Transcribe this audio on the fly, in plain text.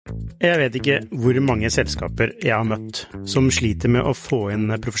Jeg vet ikke hvor mange selskaper jeg har møtt som sliter med å få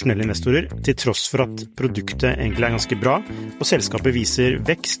inn profesjonelle investorer, til tross for at produktet egentlig er ganske bra, og selskapet viser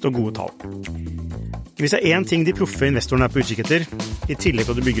vekst og gode tall. Hvis det er en ting de proffe investorene er på utkikk etter, i tillegg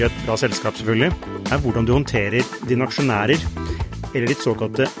til at du bygger et bra selskap selvfølgelig, er hvordan du håndterer dine aksjonærer, eller ditt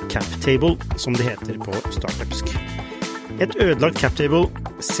såkalte cap table, som det heter på startupsk. Et ødelagt cap table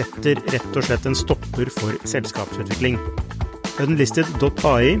setter rett og slett en stopper for selskapsutvikling.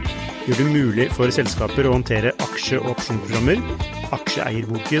 Unlisted.ai gjør det mulig for selskaper å håndtere aksje- og opsjonsprogrammer,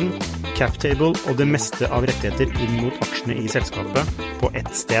 aksjeeierboken, captable og det meste av rettigheter inn mot aksjene i selskapet på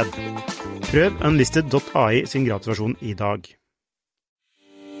ett sted. Prøv Unlisted.ai sin gratisversjon i dag.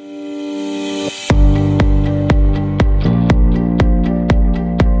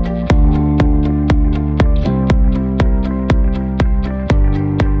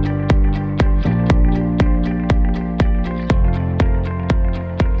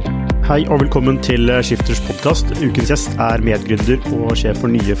 Hei og velkommen til Skifters podcast. Ukens gjest er medgründer og sjef for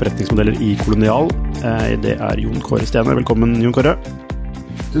nye forretningsmodeller i Kolonial. Det er Jon Kåre Stene. Velkommen, Jon Kåre.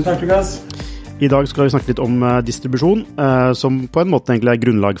 Tusen takk, Lukas. I dag skal vi snakke litt om distribusjon, som på en måte egentlig er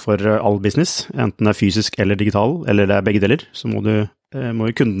grunnlag for all business, enten det er fysisk eller digital, eller det er begge deler. Så må jo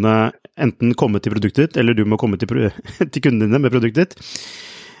kundene enten komme til produktet ditt, eller du må komme til kundene dine med produktet ditt.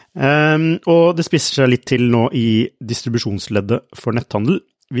 Og det spisser seg litt til nå i distribusjonsleddet for netthandel.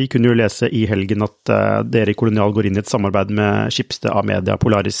 Vi kunne jo lese i helgen at dere i Kolonial går inn i et samarbeid med Schibsted, Amedia,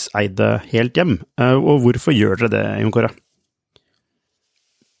 Polaris, Eide, Helt Hjem. Og hvorfor gjør dere det, Jon Kåre?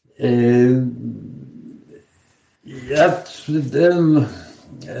 Det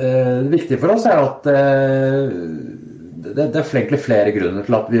viktige for oss er at det er egentlig flere grunner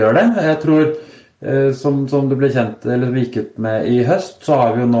til at vi gjør det. Jeg tror, som det ble kjent eller viket med i høst, så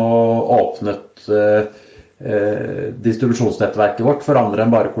har vi jo nå åpnet distribusjonsnettverket vårt for andre enn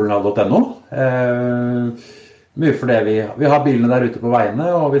bare kolonial.no. Mye fordi vi har bilene der ute på veiene,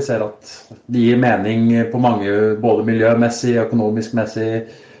 og vi ser at de gir mening på mange, både miljømessig, økonomisk messig,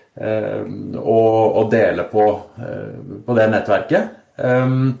 og dele på det nettverket.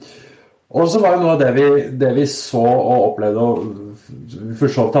 Og så var jo noe av det vi så og opplevde, og for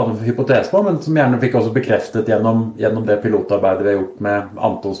så vidt hadde en hypotese på, men som gjerne fikk også bekreftet gjennom det pilotarbeidet vi har gjort med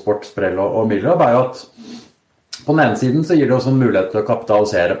Anton Sport, Sprell og Miller, var jo at på den ene siden så gir det oss en mulighet til å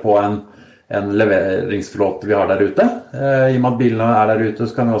kapitalisere på en leveringsflåte vi har der ute. I og med at bilene er der ute,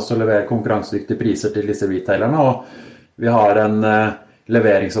 så kan vi også levere konkurransedyktige priser til disse retailerne, og vi har en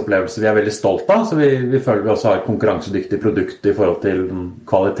leveringsopplevelse vi er veldig stolt av, så vi føler vi også har et konkurransedyktig produkt i forhold til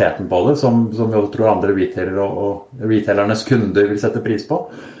kvaliteten på det, som vi også tror andre retailere og retailernes kunder vil sette pris på.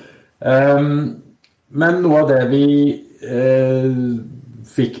 Men noe av det vi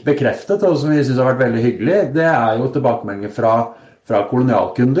fikk bekreftet, og som vi synes har vært veldig hyggelig, det er jo tilbakemeldinger fra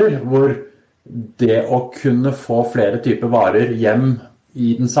kolonialkunder, hvor det å kunne få flere typer varer hjem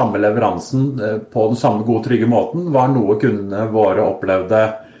i den samme leveransen på den samme gode, trygge måten, var noe kundene våre opplevde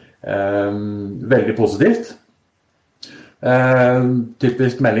veldig positivt.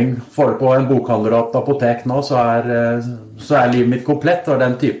 Typisk melding, får du på en bokhandler og et apotek nå, så er livet mitt komplett, og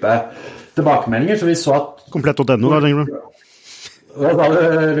den type tilbakemeldinger, så vi så at Komplett.no, da, tenker du? Hva sa du,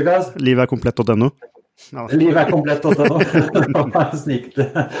 Lukas? Livet er komplett.no. Ja. Livet er komplett.no. Snikt.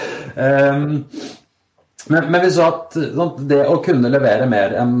 Men vi så at det å kunne levere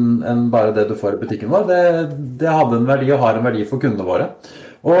mer enn bare det du får i butikken vår, det hadde en verdi og har en verdi for kundene våre.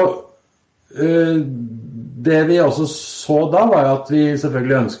 Og det vi også så da var at vi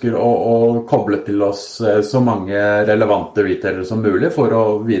selvfølgelig ønsker å koble til oss så mange relevante retailere som mulig for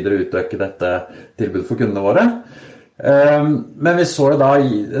å videre utøke dette tilbudet for kundene våre. Men vi så jo da,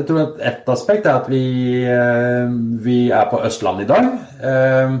 jeg tror et aspekt er at vi er på Østland i dag,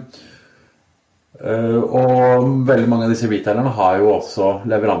 og veldig mange av disse retailerne har jo også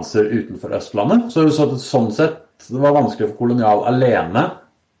leveranser utenfor Østlandet, så sånn sett det var vanskelig for Kolonial alene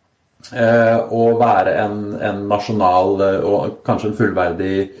å være en nasjonal og kanskje en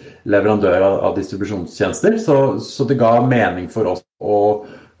fullverdig leverandør av distribusjonstjenester, så det ga mening for oss å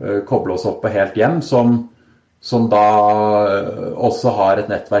koble oss opp på Helt Hjem, som da også har et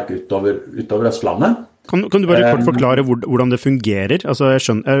nettverk utover Østlandet. Kan du bare kort forklare hvordan det fungerer? Altså,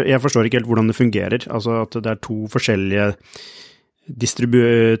 jeg forstår ikke helt hvordan det fungerer. Altså at det er to forskjellige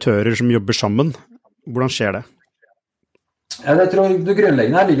distributører som jobber sammen. Hvordan skjer det? Jeg tror det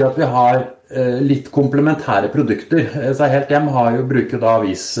grunnleggende her ligger at vi har litt komplementære produkter. Så Helt Hjem bruker da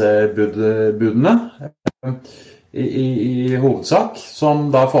avisbudene i hovedsak,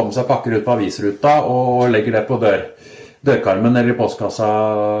 som da får med seg pakker ut på avisruta og legger det på dørkarmen eller i postkassa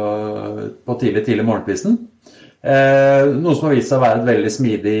på tidlig morgenkvisten. Noe som har vist seg å være et veldig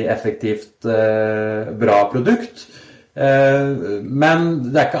smidig, effektivt, bra produkt. Men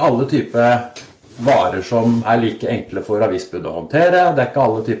det ikke alle typer varer som like enkle for avisbud å håndtere. Det ikke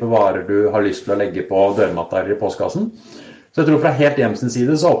alle typer varer du har lyst til å legge på dørmatta eller i postkassen. Så jeg tror fra Helt Hjem sin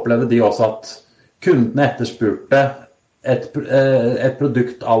side så opplevde de også at kundene etterspurte et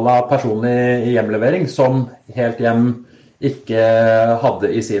produkt à la personlig hjemlevering som Helt Hjem ikke hadde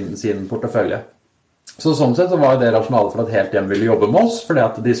i sin portefølje. Så sånn sett så var det rasjonalet for at Helt Hjem ville jobbe med oss, fordi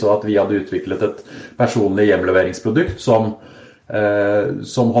at de så at vi hadde utviklet et personlig hjemleveringsprodukt som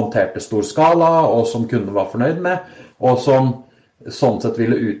håndterte stor skala, og som kunden var fornøyd med, og som sånn sett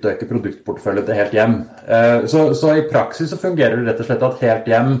ville utøke produktporteføljen til Helt Hjem. Så i praksis så fungerer det rett og slett at Helt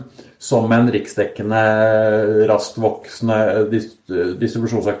Hjem som en riksdekkende, raskt voksende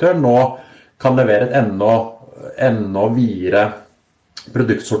distribusjonsaktør nå kan levere et enda videre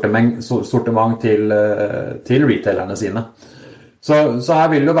produktsortiment til retailerne sine. Så her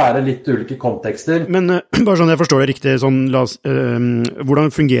vil det være litt ulike kontekster. Men bare sånn jeg forstår det riktig, hvordan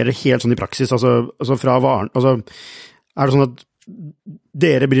fungerer det helt sånn i praksis? Altså fra varen, er det sånn at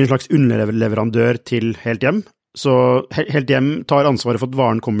dere blir en slags underleverandør til Helt Hjem, så Helt Hjem tar ansvaret for at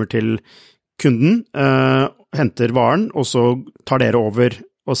varen kommer til kunden, henter varen, og så tar dere over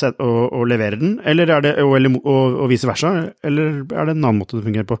og leverer den, eller er det og vice versa, eller er det en annen måte det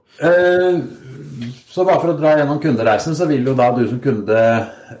fungerer på? Så bare for å dra gjennom kundereisen, så vil jo da du som kunde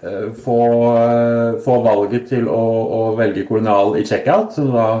få valget til å velge Kolonial i checkout, så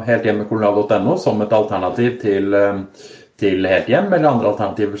da Helt Hjem med kolonial.no som et alternativ til Helt Hjem, eller andre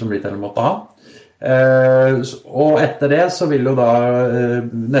alternativer som retailer måtte ha. Og etter det så vil jo da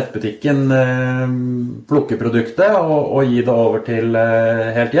nettbutikken plukke produktet og gi det over til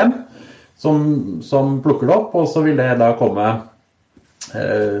Helt Hjem, som plukker det opp, og så vil det da komme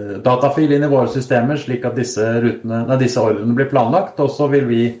datafil inn i våre systemer, slik at disse ordrene blir planlagt, og så vil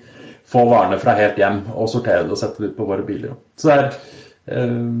vi få varene fra Helt Hjem og sortere det og sette det ut på våre biler. Så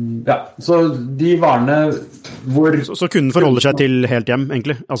de varene hvor... Så kunden forholder seg til Helt Hjem,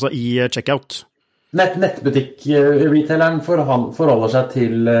 egentlig, altså i checkout? Nettbutikk-retaileren forholder seg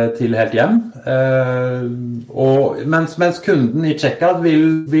til Helt Hjem, og mens kunden i checkout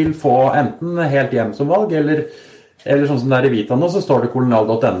vil få enten Helt Hjem som valg, eller sånn som det i Vita nå, så står det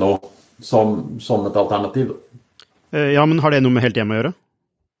kolonial.no som et alternativ. Ja, men har det noe med Helt Hjem å gjøre?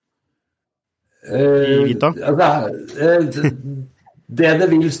 I Vita? Det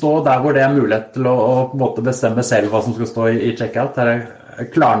vil stå der hvor det mulighet til å på en måte bestemme selv hva som skal stå i checkout. Det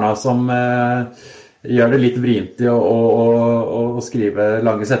Klarna som gjør det litt vrient i å skrive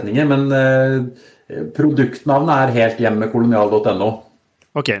lange setninger, men produktnavnet Helt Hjem med kolonial.no.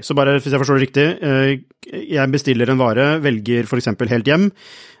 Ok, så bare hvis jeg forstår det riktig, jeg bestiller en vare, velger for eksempel Helt Hjem,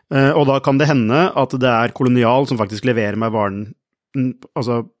 og da kan det hende at det Kolonial som faktisk leverer meg varen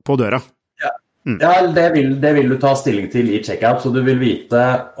altså på døra. Ja, det vil du ta stilling til i checkout, så du vil vite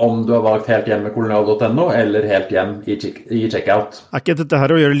om du har valgt Helt Hjem med kolonial.no eller Helt Hjem i checkout. Ikke dette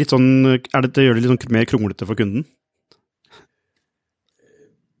her å gjøre det litt sånn, dette gjør det litt sånn mer kronglete for kunden?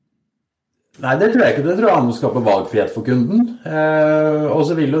 Nei, det tror jeg ikke. Det tror jeg handler om å skape valgfrihet for kunden. Og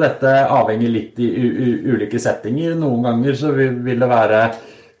så vil jo dette avhenge litt i ulike settinger. Noen ganger så vil det være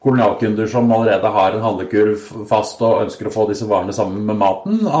kolonialkunder som allerede har en handlekurv fast og ønsker å få disse varene sammen med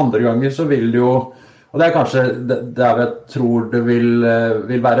maten. Andre ganger så vil det jo, og det kanskje der jeg tror det vil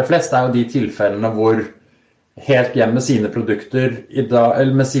være flest, det jo de tilfellene hvor Helt Hjem med sine produkter,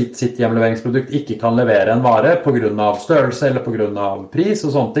 eller med sitt hjemleveringsprodukt ikke kan levere en vare på grunn av størrelse eller på grunn av pris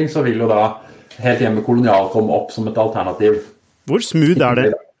og sånne ting, så vil jo da Helt Hjem med kolonial komme opp som et alternativ. Hvor smooth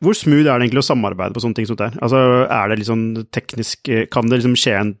det egentlig å samarbeide på sånne ting som det Altså, det litt sånn teknisk, kan det liksom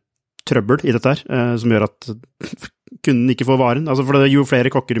skje en trøbbel i dette her, som gjør at kunden ikke får varen? Altså, for jo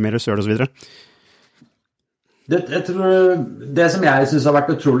flere kokker, jo mer søl og så videre. Jeg tror det som jeg synes har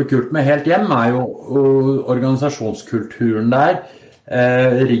vært utrolig kult med Helt Hjem jo organisasjonskulturen der,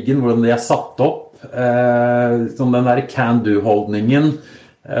 riggen, hvordan de satt opp, som den der can-do-holdningen.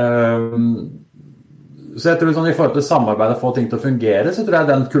 Så jeg tror sånn, i forhold til samarbeid og få ting til å fungere, så tror jeg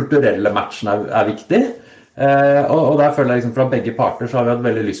den kulturelle matchen viktig. Og der føler jeg liksom fra begge parter så har vi hatt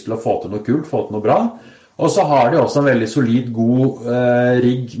veldig lyst til å få til noe kult, få til noe bra. Og så har de også en veldig solid, god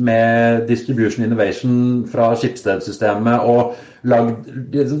rigg med distribution innovation fra Schibsted-systemet, og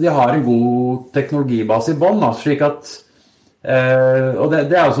de har en god teknologibase i bånn, slik at, og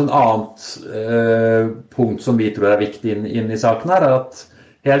det også en annet punkt som vi tror viktig inn i saken her, at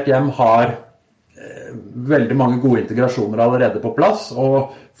Helt Hjem har veldig mange gode integrasjoner allerede på plass,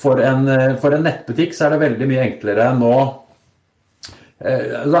 og for en nettbutikk så det veldig mye enklere nå.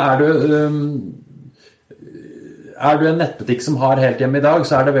 Så du en nettbutikk som har helt hjem I dag,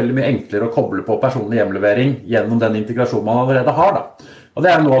 så det veldig mye enklere å koble på personlig hjemlevering gjennom den integrasjonen man allerede har da. Og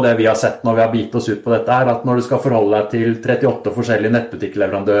det noe av det vi har sett når vi har bitt oss ut på dette her, at når du skal forholde deg til 38 forskjellige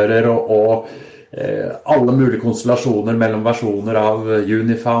nettbutikkleverandører og alle mulige konstellasjoner mellom versjoner av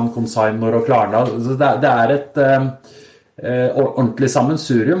Unifound, Consignor og Klarna, så det et ordentlig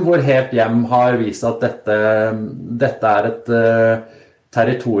sammensurium hvor helt hjem har vist at dette et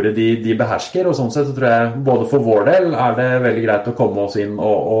territoriet de behersker, og sånn sett så tror jeg både for vår del det veldig greit å komme oss inn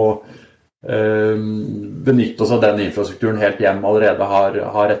og benytte oss av den infrastrukturen helt hjem allerede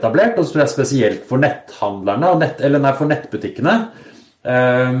har etablert, og så tror jeg spesielt for netthandlerne, for nettbutikkene,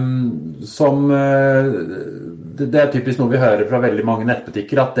 som det typisk noe vi hører fra veldig mange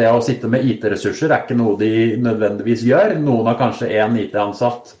nettbutikker, at det å sitte med IT-ressurser ikke noe de nødvendigvis gjør. Noen har kanskje en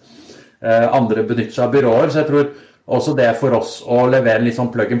IT-ansatt, andre benytter seg av byråer, så jeg tror også det for oss å levere en litt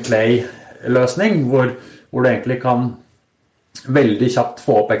sånn plug-and-play-løsning, hvor du egentlig kan veldig kjapt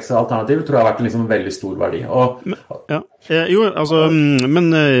få opp ekstra alternativer, tror jeg har vært en liksom veldig stor verdi. Men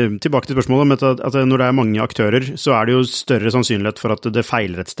tilbake til spørsmålet om at når det mange aktører, så det jo større sannsynlighet for at det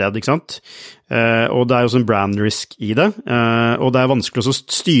feiler et sted, ikke sant? Og det jo også en brand risk I det, og det vanskelig å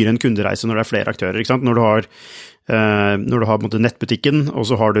styre en kundereise når det flere aktører, ikke sant? Når du har på en måte nettbutikken, og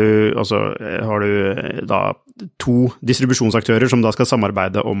så har du da 2 distribusjonsaktører som da skal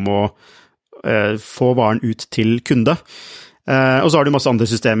samarbeide om å få varen ut til kunde. Og så har du masse andre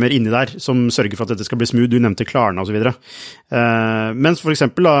systemer inni der som sørger for at dette skal bli smooth. Du nevnte Klarna og så videre. Mens for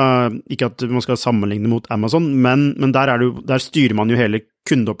eksempel, ikke at man skal sammenligne mot Amazon, men der styrer man jo hele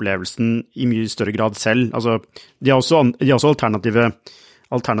kundeopplevelsen I mye større grad selv. Altså, de har også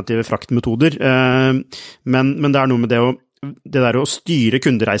alternative fraktmetoder, men det noe med det der å styre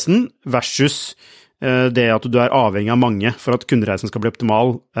kundereisen versus det at du avhengig av mange for at kundereisen skal bli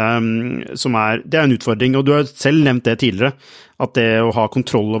optimal, det en utfordring, og du har selv nevnt det tidligere, at det å ha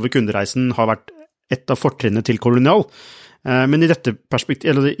kontroll over kundereisen har vært et av fortrinnene til Kolonial. Men I dette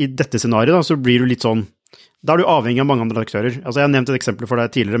perspektivet, eller I dette scenariet da, så blir du litt sånn, da du avhengig av mange andre aktører. Altså jeg har nevnt et eksempel for deg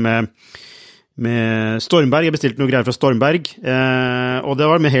tidligere med Stormberg. Jeg bestilte noe greier fra Stormberg, og det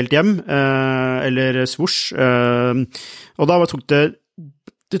var med helt hjem, eller Swoosh, og da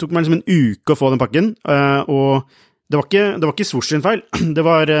det tok meg liksom en uke å få den pakken, og det var ikke Swoosh sin feil, det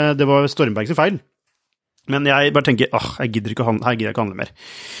var Stormberg sin feil. Men jeg bare tenker, jeg gidder ikke handle mer.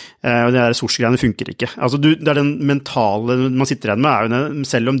 Og det der Swoosh-greiene funker ikke. Altså, det den mentale man sitter igjen med,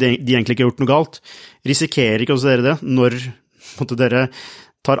 selv om de egentlig ikke har gjort noe galt, risikerer ikke også dere det, når dere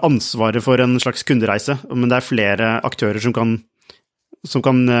tar ansvaret for en slags kundereise, men det flere aktører som kan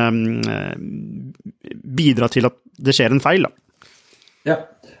bidra til at det skjer en feil, da. Ja,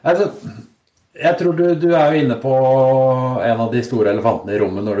 altså, jeg tror du jo inne på en av de store elefantene I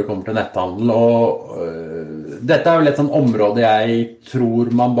rommet når det kommer til netthandel, og dette jo litt sånn område jeg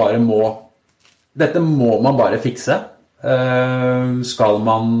tror man bare dette må man bare fikse. Skal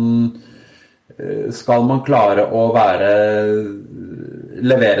man klare å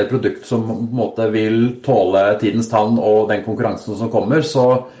levere et produkt som på en måte vil tåle tidens tann og den konkurransen som kommer,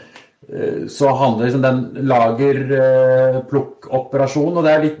 så handler liksom den lager-plukk-operasjon, og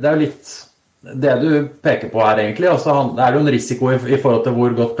det litt det du peker på her egentlig, og så det jo en risiko I forhold til hvor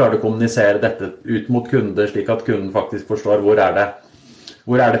godt klarer du å kommunisere dette ut mot kunder, slik at kunden faktisk forstår hvor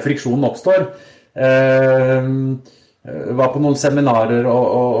det friksjonen oppstår. Var på noen seminarer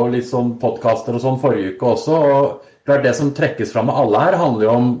og litt sånn podcaster og sånn forrige uke også, og klart det som trekkes fram med alle her handler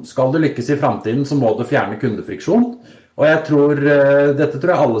jo om, skal du lykkes I fremtiden, så må du fjerne kundefriksjon. Og dette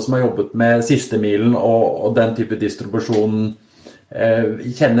tror jeg alle som har jobbet med siste milen og den type distribusjon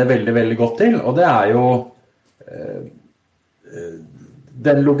kjenner veldig, veldig godt til. Og det jo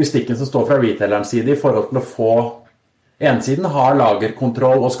den logistikken som står fra retailerens side I forhold til å få ensiden ha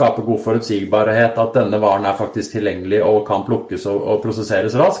lagerkontroll og skape god forutsigbarhet, at denne varen faktisk tilgjengelig og kan plukkes og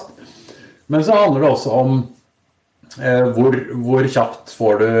prosesseres raskt. Men så handler det også om hvor kjapt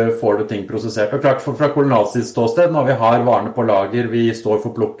får du ting prosessert. Og klart, fra Kolonialsids ståsted, når vi har varene på lager, vi står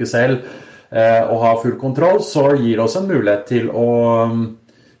for plukket selv og har full kontroll, så gir det oss en mulighet til å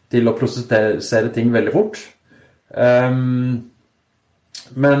prosessere ting veldig fort.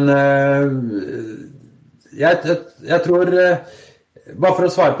 Men jeg tror, bare for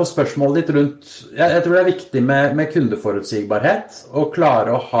å svare på spørsmålet ditt rundt, jeg tror det viktig med kundeforutsigbarhet, og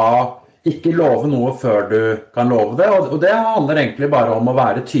klare å ikke love noe før du kan love det, og det handler egentlig bare om å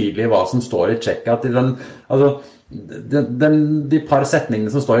være tydelig I hva som står I checkout. De par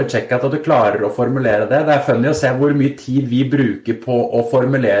setningene som står I checkout, at du klarer å formulere det. Det funny å se hvor mye tid vi bruker på å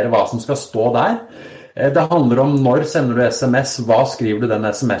formulere hva som skal stå der. Det handler om når sender du SMS, hva skriver du den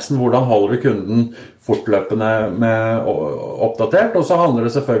SMS-en, hvordan holder du kunden fortløpende med oppdatert, og så handler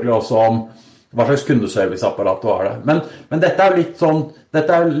det selvfølgelig også om hva slags kundeserviceapparat du har det. Men dette er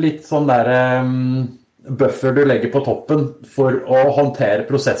litt sånn der buffer du legger på toppen for å håndtere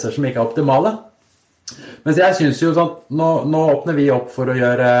prosesser som ikke er optimale. Mens jeg synes jo sånn, nå åpner vi opp for å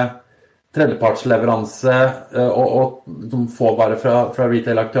gjøre tredjepartsleveranse og få bare fra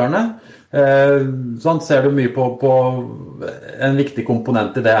retail-aktørene. Sånn ser du mye på en viktig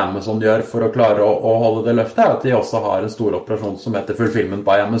komponent i det Amazon gjør for å klare å holde det løftet, at de også har en stor operasjon som heter Fulfillment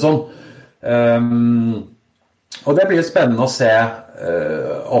by Amazon. Og det blir spennende å se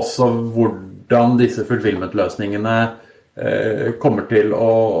også hvordan disse fulfillment-løsningene kommer til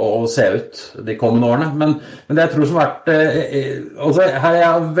å se ut de kommende årene. Men det jeg tror som har vært altså her er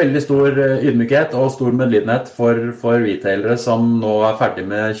jeg veldig stor ydmykhet og stor medlidenhet for retailere som nå er ferdig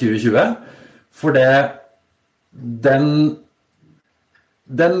med 2020, for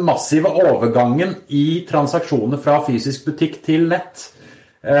den massive overgangen i transaksjoner fra fysisk butikk til nett,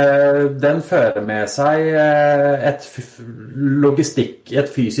 den fører med seg et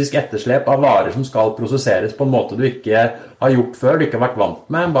fysisk etterslep av varer som skal prosesseres på en måte du ikke har gjort før, du ikke har vært vant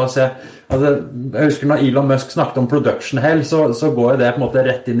med. Jeg husker når Elon Musk snakket om production hell, så går det på en måte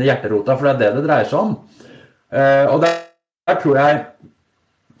rett inn i hjerterota, for det er det dreier seg om. Og der tror jeg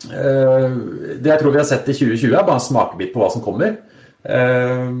det jeg tror vi har sett i 2020 er bare en smakebit på hva som kommer.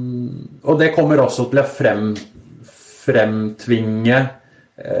 Og det kommer også til å fremtvinge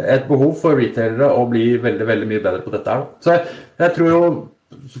et behov for retailere å bli veldig, veldig mye bedre på dette her. Så jeg tror jo,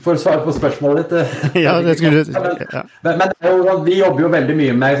 for å svare på spørsmålet ditt, ja, det skulle men det er jo, vi jobber jo veldig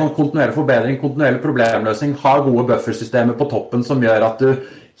mye med sånn kontinuerlig forbedring, kontinuerlig problemløsning, har gode buffersystemer på toppen som gjør at du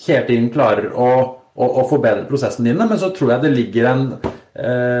hele tiden klarer å forbedre prosessene dine, men så tror jeg det ligger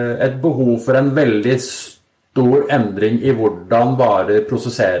et behov for en veldig stor endring i hvordan varer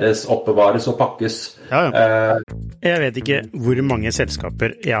prosesseres, oppbevares og pakkes. Ja. Jeg vet ikke hvor mange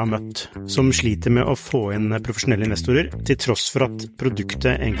selskaper jeg har møtt som sliter med å få inn profesjonelle investorer, til tross for at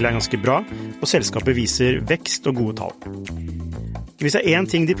produktet egentlig er ganske bra, og selskapet viser vekst og gode tall. Hvis det er en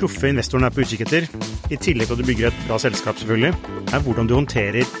ting de proffe investorene er på utkikk etter, i tillegg til at du bygger et bra selskap selvfølgelig, er hvordan du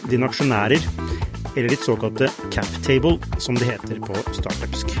håndterer dine aksjonærer, eller ditt såkalte cap table, som det heter på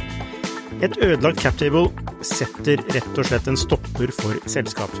startupsk. Et ødelagt cap table setter rett og slett en stopper for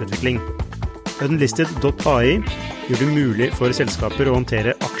selskapsutvikling. Unlisted.ai gjør det mulig for selskaper å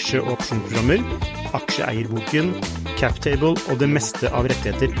håndtere aksje- og opsjonsprogrammer, aksjeeierboken, cap table og det meste av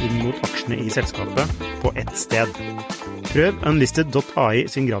rettigheter inn mot aksjene i selskapet på ett sted. Prøv Unlisted.ai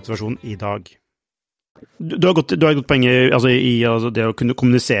sin gratisversjon i dag. Du har gått poeng i det å kunne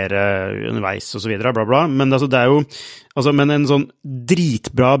kommunisere underveis og så videre, bla bla, men det er jo men en sånn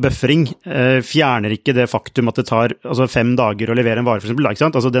dritbra buffering fjerner ikke det faktum at det tar 5 dager å levere en vare, for eksempel, ikke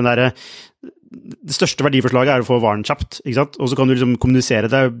sant? Det største verdiforslaget er å få varen kjapt, ikke sant? Og så kan du liksom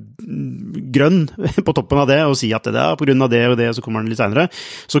kommunisere deg grønn på toppen av det og si at det er på grunn av det og det, og så kommer den litt senere.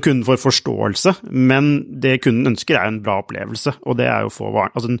 Så kunden får forståelse, men det kunden ønsker er en bra opplevelse, og det er å få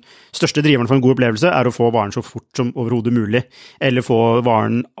varen. Den største driveren for en god opplevelse er å få varen så fort som overhodet mulig, eller få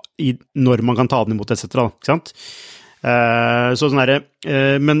varen når man kan ta den imot, etc., ikke sant? Men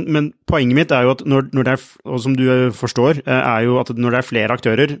poenget mitt er jo at når det er, og som du forstår, er jo at når det er flere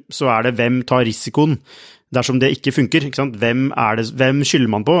aktører, så er det hvem tar risikoen dersom det ikke funker, ikke sant? Hvem skylder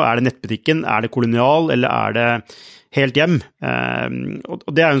man på? Er det nettbutikken? Er det Kolonial? Eller er det helt hjem? Og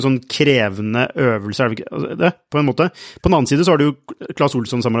det er jo en sånn krevende øvelse, på en måte. På den annen side så har du jo Claes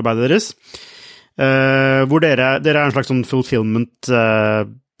Olsson-samarbeidet deres, hvor dere er en slags sånn fulfillment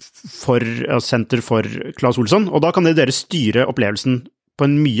senter for Claes Olsson, og da kan dere styre opplevelsen på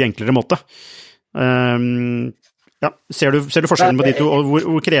en mye enklere måte. Ser du forskjellen på de to, og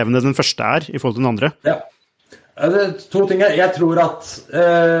hvor krevende den første er i forhold til den andre? Ja, det er 2 ting. Jeg tror at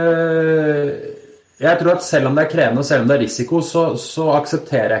selv om det er krevende, og selv om det er risiko, så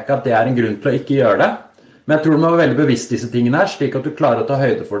aksepterer jeg ikke at det er en grunn til å ikke gjøre det. Men jeg tror du må være veldig bevisst disse tingene her, slik at du klarer å ta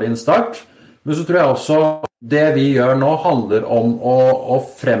høyde for det i en start. Men så tror jeg også det vi gjør nå handler om å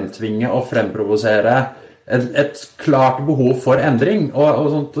fremtvinge og fremprovosere et klart behov for endring. Og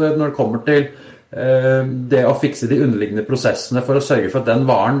sånt, når det kommer til det å fikse de underliggende prosessene for å sørge for at den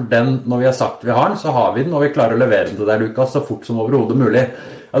varen, når vi har sagt vi har den, så har vi den, og vi klarer å levere den til deg, Lukas, så fort som overhodet mulig.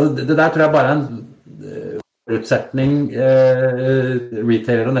 Det der tror jeg bare er en forutsetning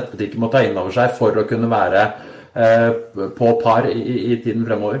retailer og nettbutikker må ta inn over seg for å kunne være på par i tiden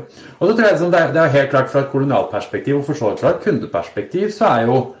fremover. Og så tror jeg det er helt klart fra et kolonialperspektiv, og for så vidt fra et kundeperspektiv, så er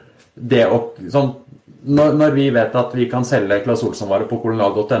jo det å når vi vet at vi kan selge Claes Olsson-varer på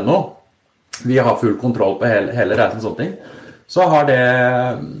kolonial.no, vi har full kontroll på hele reisen og sånne ting, så har det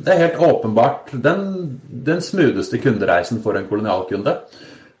helt åpenbart den smootheste kundereisen for en kolonialkunde.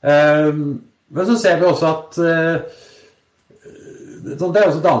 Men så ser vi også at det er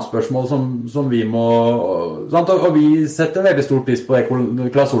også et annet spørsmål som vi må, og vi setter veldig stor pris på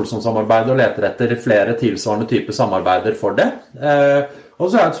Claes Olsson-samarbeidet og leter etter flere tilsvarende typer samarbeider for det. Og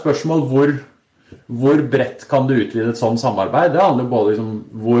så et spørsmål hvor bredt kan du utvide et sånt samarbeid? Det handler både om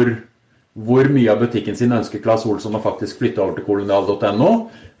hvor mye av butikken sin ønsker Claes Olsson å faktisk flytte over til kolonial.no.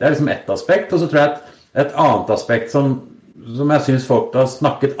 Det er ett aspekt, og så tror jeg et annet aspekt som jeg synes folk har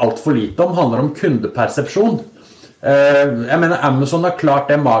snakket alt for lite om, handler om kundepersepsjon. Jeg mener Amazon har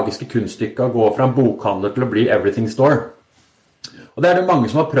klart det magiske kunststykket å gå fra en bokhandler til å bli Everything Store. Og det det mange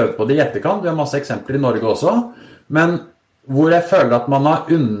som har prøvd på det i etterkant, vi har masse eksempler i Norge også, men hvor jeg føler at man har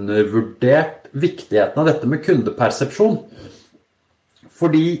undervurdert viktigheten av dette med kundepersepsjon.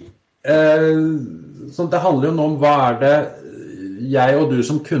 Fordi så det handler jo nå om hva det jeg og du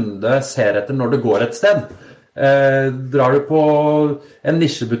som kunde ser etter når du går et sted. Drar du på en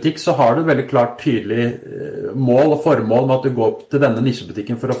nisjebutikk, så har du et veldig klart tydelig mål og formål med at du går til denne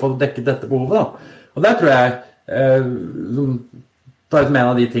nisjebutikken for å få dekket dette behovet. Da. Og der tror jeg det en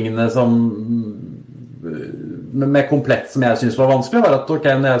av de tingene som med Komplett som jeg synes var vanskelig, var at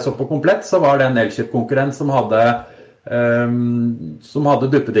når jeg så på Komplett, så var det en Elkjøp-konkurrent som hadde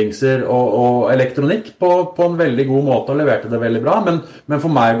duppedingser og elektronikk på en veldig god måte og leverte det veldig bra, men for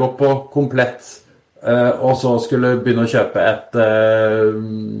meg å gå på Komplett og så skulle begynne å kjøpe et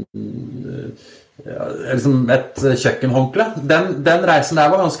kjøkkenhåndkle, den reisen der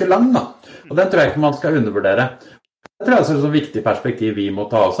var ganske lang da, og den tror jeg ikke man skal undervurdere. Det tror jeg er et viktig perspektiv vi må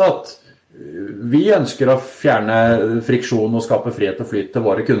ta også, at vi ønsker å fjerne friksjon og skape frihet og flyt til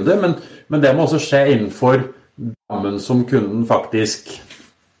våre kunder, men det må også skje innenfor dammen som kunden faktisk.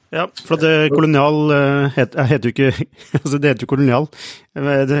 Ja, for at kolonial heter jo ikke, altså det heter jo kolonial.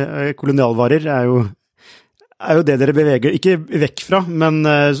 Kolonialvarer er jo det dere beveger, ikke vekk fra, men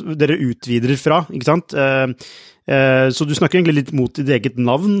dere utvider fra, ikke sant? Så du snakker egentlig litt mot ditt eget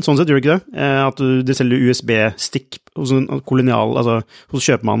navn, sånn sett, gjør du ikke det? At du selger USB-stikk hos en kolonial, altså hos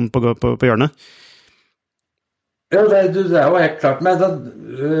kjøpmannen på hjørnet? Ja, det er jo helt klart, men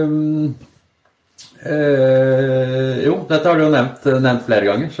jo, dette har du jo nevnt flere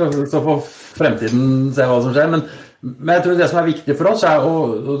ganger, så får fremtiden se hva som skjer, men jeg tror det som viktig for oss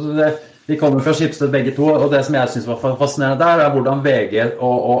vi kommer fra Schibsted begge to, og det som jeg synes var fascinerende der, hvordan VG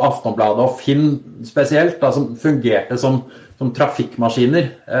og Aftonbladet og Finn spesielt, da, som fungerte som trafikkmaskiner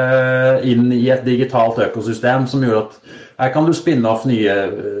inn i et digitalt økosystem, som gjorde at her kan du spinne off nye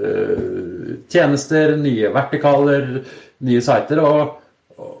tjenester, nye vertikaler, nye sider,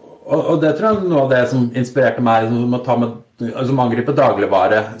 og det tror jeg noe av det som inspirerte meg som angriper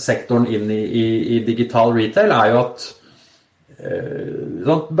dagligvaresektoren inn i digital retail, er jo at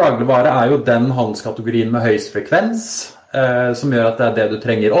dagligvare er jo den handelskategorien med høyest frekvens, som gjør at det det du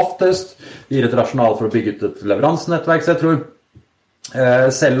trenger oftest, det gir et rasjonal for å bygge ut et leveransenettverk, så jeg tror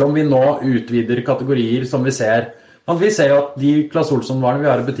selv om vi nå utvider kategorier som vi ser jo at de Claes Olsson-varene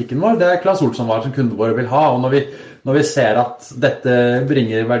vi har i butikken vår, det Claes Olsson-varer som kundene våre vil ha, og når vi ser at dette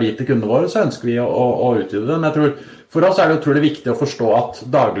bringer verdi til kundene våre, så ønsker vi å utvide det. Men jeg tror, for oss det utrolig viktig å forstå at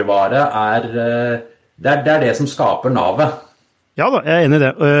dagligvare det det som skaper navet. Ja da, jeg enig i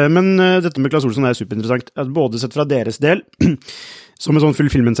det. Men dette med Claes Olsson superinteressant. Både sett fra deres del, som et sånn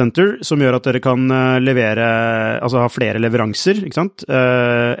fulfillment center, som gjør at dere kan levere, altså ha flere leveranser, ikke sant?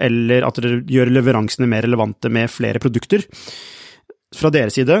 Eller at dere gjør leveransene mer relevante med flere produkter. Fra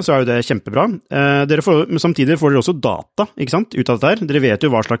deres side så jo det kjempebra. Men samtidig får dere også data, ikke sant, ut av dette her. Dere vet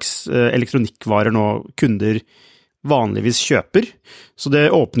jo hva slags elektronikkvarer nå kunder vanligvis kjøper, så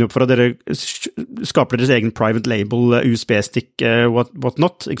det åpner jo opp for at dere skaper deres egen private label, USB-stick, what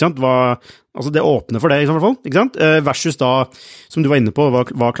not, ikke sant? Altså det åpner for det i hvert fall, ikke sant? Versus da, som du var inne på,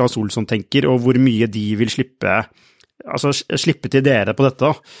 hva Claes Olsson tenker, og hvor mye de vil slippe til dere på dette.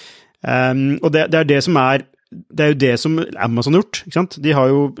 Og det det som det jo det som Amazon har gjort, ikke sant? De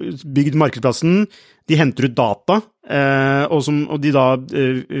har jo bygd markedsplassen, de henter ut data, og de da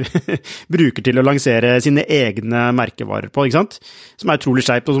bruker til å lansere sine egne merkevarer på, ikke sant? Som utrolig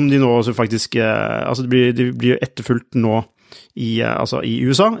skjeipt, og som de nå faktisk, de blir jo etterfulgt nå i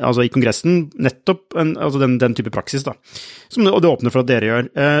USA, altså i kongressen, nettopp den type praksis da, og det åpner for at dere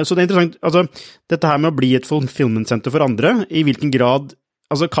gjør. Så det interessant, dette her med å bli et fulfillment center for andre, i hvilken grad,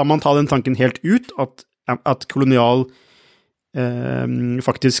 kan man ta den tanken helt ut, at kolonial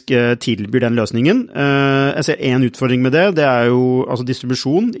faktisk tilbyr den løsningen. Jeg ser en utfordring med det jo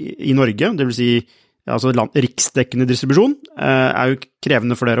distribusjon i Norge, det vil si altså riksdekkende distribusjon, jo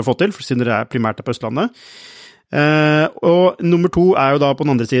krevende for dere å få til, for siden dere primært på Østlandet. Og nummer 2 jo da på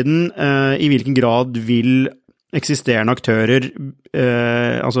den andre siden, i hvilken grad vil eksisterende aktører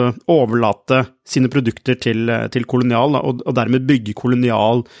altså overlate sine produkter til Kolonial, da, og dermed bygge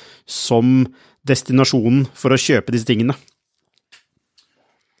Kolonial som destinasjonen for å kjøpe disse tingene.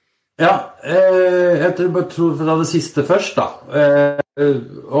 Ja, jeg tror for det siste først da,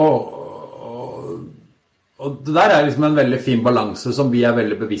 og det der liksom en veldig fin balanse som vi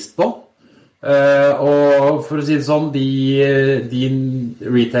veldig bevisst på, og for å si det sånn, de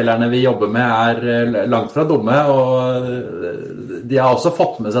retailerne vi jobber med langt fra dumme, og de har også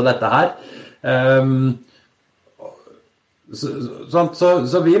fått med seg dette her,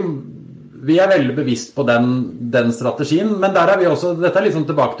 så vi veldig bevisst på den strategien, men der vi også, dette liksom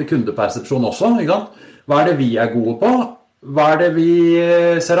tilbake til kundepersepsjon også, ikke sant? Hva det vi gode på? Hva det vi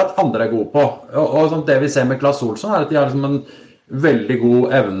ser at andre gode på? Og sånn, det vi ser med Claes Olsson at de har liksom en veldig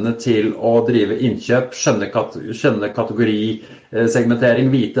god evne til å drive innkjøp, skjønne kategorisegmentering,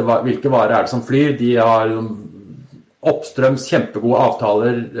 vite hvilke varer det som flyr, de har oppstrøms kjempegode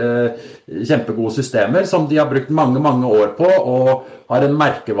avtaler, kjempegode systemer som de har brukt mange år på, og har en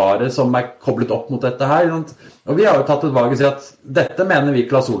merkevare som koblet opp mot dette her. Og vi har jo tatt et valg og si at dette mener vi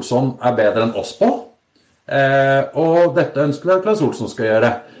Claes Olsson bedre enn oss på, og dette ønsker vi at Claes Olsson skal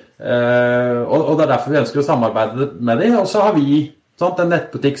gjøre. Og det derfor vi ønsker å samarbeide med dem, og så har vi en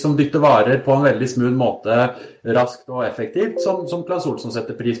nettbutikk som dytter varer på en veldig smooth måte, raskt og effektivt, som Claes Olsson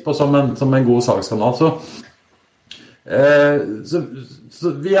setter pris på som en god salgskanal. Så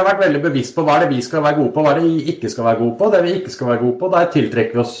vi har vært veldig bevisst på hva det vi skal være gode på, hva det vi ikke skal være gode på. Det vi ikke skal være gode på, der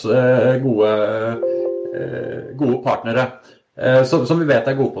tiltrekker vi oss gode partnere som vi vet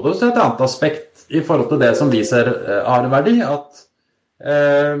gode på det. Så et annet aspekt i forhold til det som vi ser har en verdi, at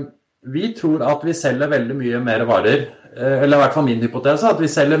vi tror at vi selger veldig mye mer varer, eller i hvert fall min hypotese, at vi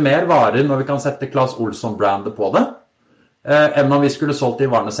selger mer varer når vi kan sette Claes Olsson-brandet på det, enn om vi skulle solgt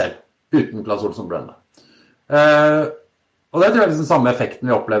de varene selv, uten Claes Olsson-brandet. Og det tror jeg den samme effekten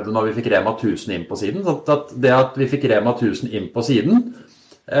vi opplevde når vi fikk Rema 1000 inn på siden, at det at vi fikk Rema 1000 inn på siden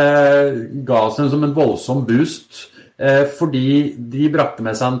ga oss som en voldsom boost, fordi de brakte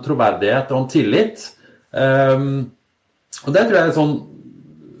med seg en troverdighet og en tillit, og det tror jeg sånn.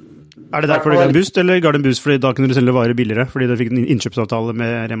 Det derfor det ga en boost, eller ga det en boost fordi da kunne du selge varer billigere, fordi du fikk en innkjøpsavtale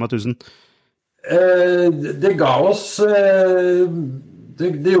med Rema 1000? Det ga oss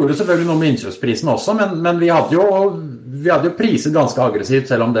det gjorde selvfølgelig noe med innkjøpsprisen også, men vi hadde jo priset ganske aggressivt,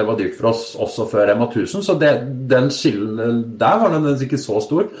 selv om det var dyrt for oss også før Rema 1000, så den skillen der var den ikke så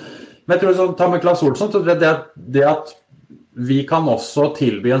stor. Men jeg tror sånn, ta med Claes Olsson, så det at vi kan også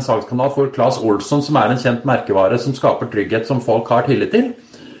tilby en salgskanal for Claes Olsson, som en kjent merkevare, som skaper trygghet, som folk har tillit til,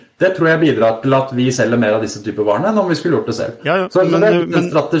 det tror jeg bidrar til at vi selger mer av disse typer varene enn om vi skulle gjort det selv. Ja, så men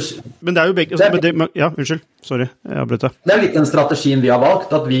det jo begge... ja, unnskyld. Sorry, jeg avbrøt deg. Det litt den strategien vi har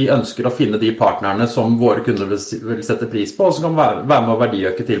valgt, at vi ønsker å finne de partnerne som våre kunder vil sette pris på, og som kan være med å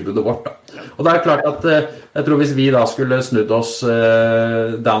verdiøke tilbudet vårt. Da. Og det klart at jeg tror hvis vi da skulle snudd oss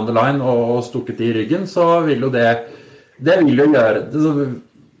down the line og stukket i ryggen, så vil jo det vil jo gjøre...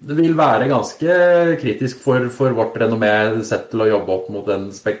 Det vil være ganske kritisk for vårt renommé sett til å jobbe opp mot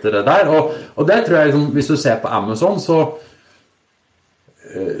den spekteret der, og det tror jeg, hvis du ser på Amazon, så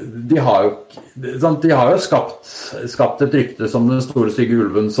de har jo skapt et rykte som den store stygge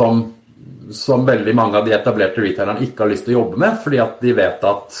ulven som veldig mange av de etablerte retailerne ikke har lyst til å jobbe med, fordi at de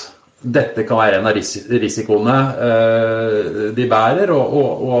vet at dette kan være en av risikoene de bærer,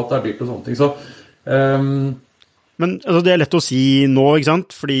 og at det dyrt og sånne ting. Så Men altså, det lett å si nå, ikke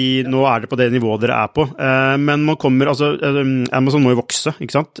sant? Fordi nå det på det nivået dere på. Men man kommer, altså, Amazon må jo vokse,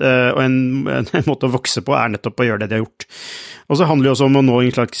 ikke sant? Og en måte å vokse på nettopp å gjøre det de har gjort. Og så handler det også om å nå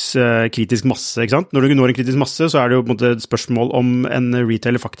en slags kritisk masse, ikke sant? Når du når en kritisk masse, så det jo på en måte et spørsmål om en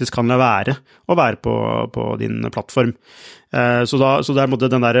retailer faktisk kan la være å være på din plattform. Så det på en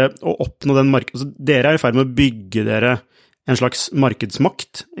måte den der, å oppnå den altså, dere I ferd med å bygge dere en slags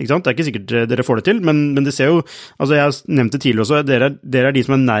markedsmakt, ikke sant? Det ikke sikkert dere får det til, men det ser jo, altså jeg nevnte tidligere også, dere de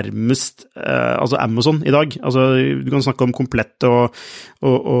som nærmest altså Amazon I dag, altså du kan snakke om Komplett og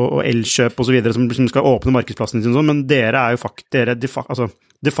Elkjøp og så videre som skal åpne markedsplassen sin, men dere jo altså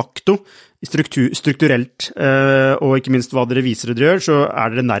de facto, strukturelt, og ikke minst hva dere viser dere gjør, så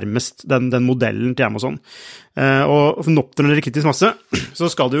dere nærmest den modellen til Amazon. Og for å oppnå dere kritisk masse, så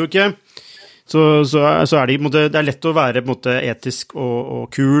skal det jo ikke Så det lett å være på en måte etisk og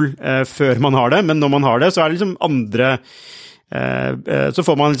kul før man har det, men når man har det, så det liksom andre så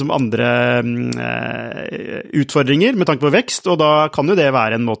får man liksom andre utfordringer med tanke på vekst, og da kan jo det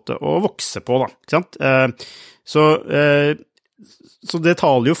være en måte å vokse på, da, ikke sant? Så det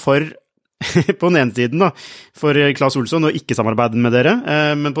taler jo for, på den ene siden da, for Claes Olsson å ikke samarbeide med dere,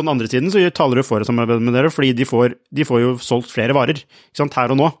 men på den andre siden så taler det for å samarbeide med dere, fordi de får jo solgt flere varer, ikke sant, her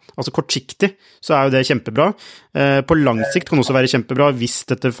og nå. Altså kortsiktig så jo det kjempebra. På lang sikt kan det også være kjempebra hvis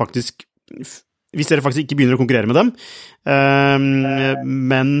dere faktisk ikke begynner å konkurrere med dem.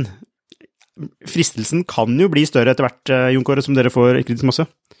 Men fristelsen kan jo bli større etter hvert, Jon Kåre, som dere får kritisk masse.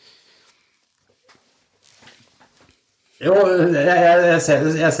 Jo, jeg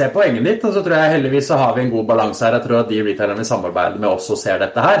ser poenget ditt, og så tror jeg heldigvis så har vi en god balanse her. Jeg tror at de retailerne vi samarbeider med også ser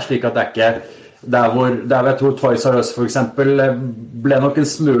dette her, slik at det ikke der hvor jeg tror Toys R Us for eksempel ble nok en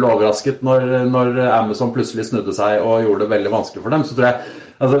smule overrasket når Amazon plutselig snudde seg og gjorde det veldig vanskelig for dem, så tror jeg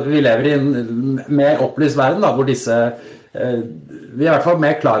altså, vi lever i en mer opplyst verden da, hvor disse vi i hvert fall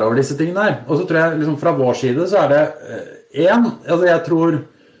mer klar over disse tingene her. Og så tror jeg liksom fra vår side så det altså jeg tror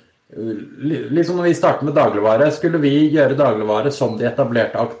liksom når vi startet med dagligvare, skulle vi gjøre dagligvare som de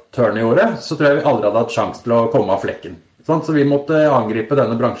etablerte aktørene gjorde, så tror jeg vi aldri hadde hatt sjans til å komme av flekken. Så vi måtte angripe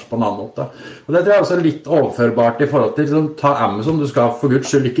denne bransjen på en annen måte. Og det tror jeg også litt overførbart i forhold til liksom, ta Amazon, du skal for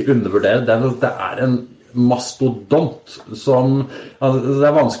Guds skyld ikke undervurdere den, det en mastodont som, altså,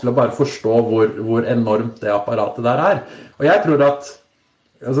 det vanskelig å bare forstå hvor enormt det apparatet der Og jeg tror at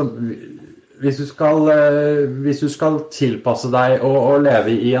altså, hvis du skal tilpasse deg og leve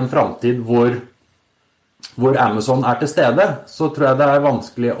i en fremtid hvor Amazon til stede, så tror jeg det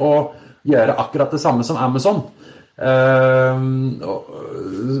vanskelig å gjøre akkurat det samme som Amazon. Jeg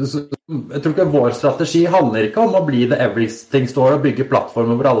tror ikke vår strategi handler ikke om å bli the everything store og bygge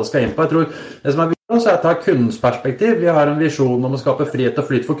plattformer hvor alle skal inn på. Jeg tror det som viktig også å ta kundens perspektiv. Vi har en visjon om å skape frihet og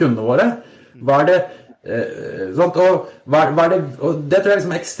flyt for kundene våre. Hva det og det tror jeg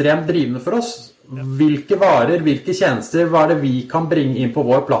liksom ekstremt drivende for oss. Hvilke varer, hvilke tjenester, hva det vi kan bringe inn på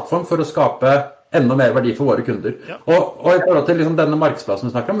vår plattform for å skape enda mer verdi for våre kunder. Og i forhold til liksom denne markedsplassen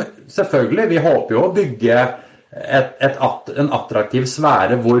vi snakker om, selvfølgelig, vi håper jo å bygge en attraktiv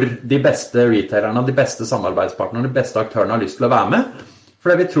sfære hvor de beste retailerne, de beste samarbeidspartnerne, de beste aktørene har lyst til å være med,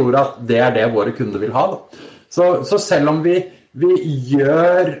 fordi vi tror at det det våre kunder vil ha. Så selv om vi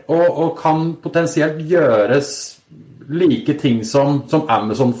gjør og kan potensielt gjøres like ting som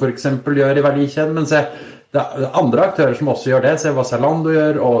Amazon for eksempel gjør i verdikjeden, men se, det andre aktører som også gjør det, se hva Zalando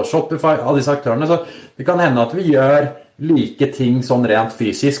gjør, og Shopify, alle disse aktørene, så det kan hende at vi gjør like ting sånn rent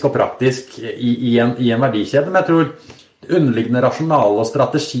fysisk og praktisk i en verdikjede, men jeg tror underliggende rasjonale og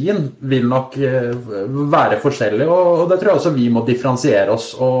strategien vil nok være forskjellig, og det tror jeg også vi må differensiere oss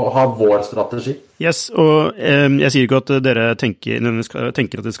og ha vår strategi. Yes, og jeg sier ikke at dere tenker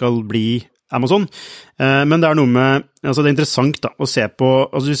at det skal bli Amazon, men det noe med, altså det interessant da, å se på,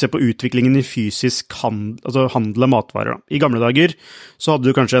 altså du ser på utviklingen i fysisk handel av matvarer da. I gamle dager så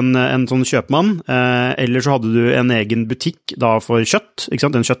hadde du kanskje en sånn kjøpmann, eller så hadde du en egen butikk da for kjøtt, ikke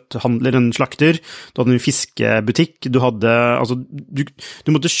sant? En kjøtthandler, en slakter, du hadde en fiskebutikk, du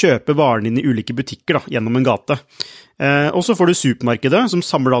måtte kjøpe varene inn i ulike butikker da, gjennom en gate. Og så får du supermarkedet som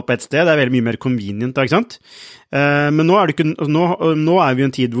samler alt på et sted, det veldig mye mer convenient da, ikke sant? Men nå nå vi i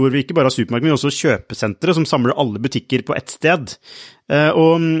en tid hvor vi ikke bare har supermarked, men også kjøpesentre som samler alle butikker på ett sted.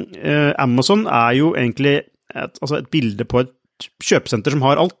 Og Amazon jo egentlig et bilde på et kjøpesenter som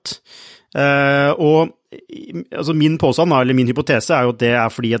har alt. Og altså min påstand, eller min hypotese jo at det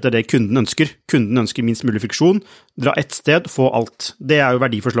fordi at det det kunden ønsker. Kunden ønsker minst mulig friksjon, dra ett sted, få alt. Det jo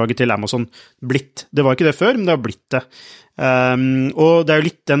verdiforslaget til Amazon blitt. Det var ikke det før, men det har blitt det. Og det jo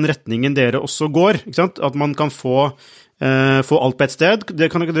litt den retningen dere også går, ikke sant? At man kan få alt på ett sted. Det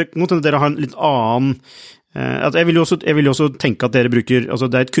kan dere ha en litt annen jeg vil jo også tenke at dere bruker, altså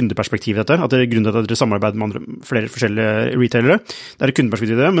det et kundeperspektiv i dette, at det grunnen til at dere samarbeider med flere forskjellige retailere, det et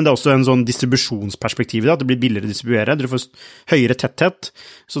kundeperspektiv i det, men det også en sånn distribusjonsperspektiv i det, at det blir billigere å distribuere, dere får høyere tetthet,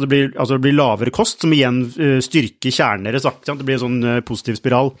 så det blir lavere kost, som igjen styrker kjerner deres, det blir en sånn positiv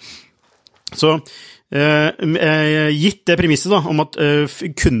spiral. Så gitt det premisset da, om at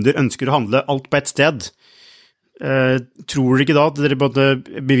kunder ønsker å handle alt på ett sted, tror dere ikke da at dere både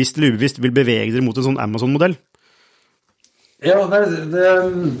bevisst eller ubevisst vil bevege dere mot en sånn Amazon-modell? Ja, det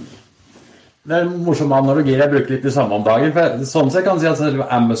en morsom analogi jeg bruker litt i samme om dagen. For sånn sett kan jeg si at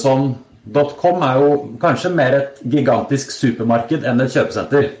Amazon.com jo kanskje mer et gigantisk supermarked enn et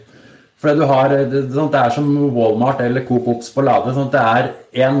kjøpesenter. For du har, det som Walmart eller Coop Ops på Lade, sånn at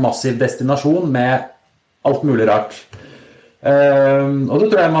det en massiv destinasjon med alt mulig rart. Og så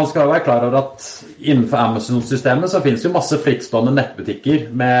tror jeg man skal være klar over at innenfor Amazon-systemet så finnes jo masse frittstående nettbutikker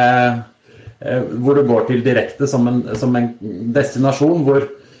med hvor du går til direkte som en destinasjon, hvor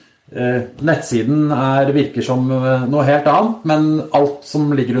nettsiden virker som noe helt annet, men alt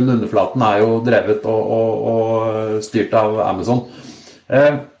som ligger under underflaten jo drevet og styrt av Amazon.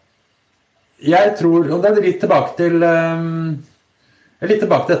 Jeg tror, og det litt tilbake til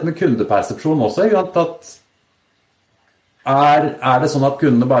dette med kundepersepsjon også, at det sånn at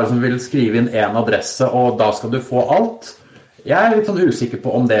kundene bare som vil skrive inn en adresse, og da skal du få alt? Jeg litt sånn usikker på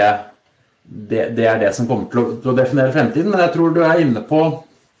om det det som kommer til å definere fremtiden, men jeg tror du inne på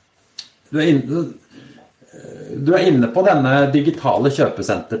du inne på denne digitale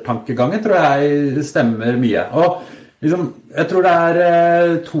kjøpesentertankegangen, tror jeg stemmer mye. Og liksom, jeg tror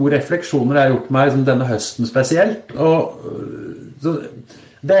det 2 refleksjoner jeg har gjort meg liksom, denne høsten spesielt. Og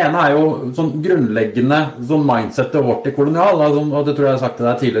det ene jo sånn grunnleggende sånn mindsetet vårt i Kolonial, og det tror jeg har sagt til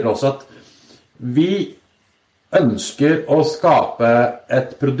deg tidligere også, at vi ønsker å skape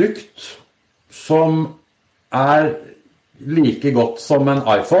et produkt som like godt som en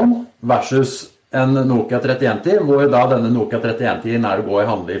iPhone versus en Nokia 3110, hvor da denne Nokia 3110 å gå i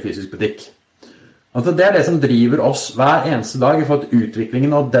handle i fysisk butikk. Altså det det som driver oss hver eneste dag i forhold til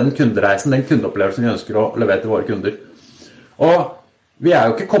utviklingen og den kundereisen, den kundeopplevelsen vi ønsker å levere til våre kunder. Og vi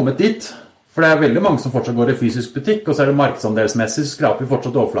jo ikke kommet dit, for det veldig mange som fortsatt går i fysisk butikk, og så det markedsandelsmessig, så skraper vi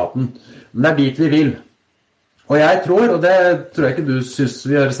fortsatt overflaten. Men det dit vi vil. Og jeg tror, og det tror jeg ikke du synes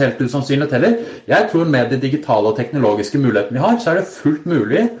vi gjøres helt usannsynlig heller, jeg tror med de digitale og teknologiske mulighetene vi har, så det fullt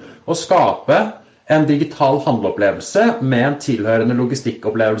mulig å skape en digital handleopplevelse med en tilhørende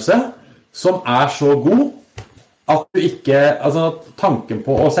logistikkopplevelse som så god at du ikke, altså tanken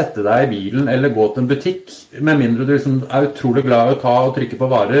på å sette deg i bilen eller gå til en butikk, med mindre du liksom utrolig glad i å ta og trykke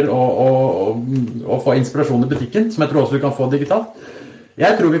på varer og få inspirasjon i butikken, som jeg tror også du kan få digitalt.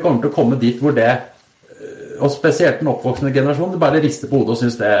 Jeg tror vi kommer til å komme dit hvor det og spesielt den oppvoksende generasjonen, bare rister på hodet og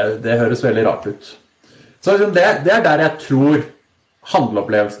synes det høres veldig rart ut. Så det der jeg tror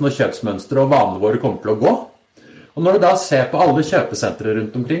handleopplevelsen og kjøpsmønstre og vanene våre kommer til å gå. Og når du da ser på alle kjøpesentre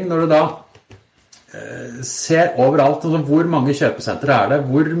rundt omkring, når du da ser overalt hvor mange kjøpesentre det,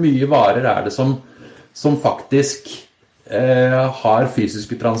 hvor mye varer det som faktisk har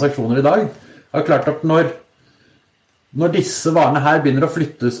fysiske transaksjoner i dag, det klart at når disse varene her begynner å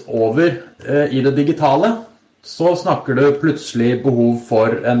flyttes over i det digitale, så snakker du plutselig behov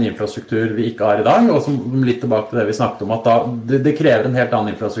for en infrastruktur vi ikke har i dag, og som litt tilbake til det vi snakket om, at det krever en helt annen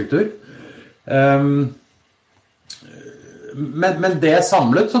infrastruktur. Men det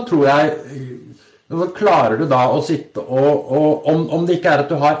samlet så tror jeg klarer du da å sitte og om det ikke at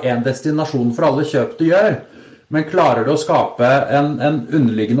du har en destinasjon for alle kjøp du gjør, men klarer du å skape en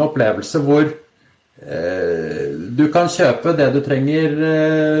underliggende opplevelse hvor du kan kjøpe det du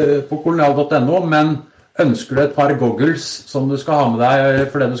trenger på kolonial.no, men ønsker du et par goggles som du skal ha med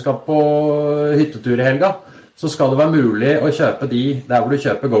deg fordi du skal på hyttetur i helga, så skal det være mulig å kjøpe de der hvor du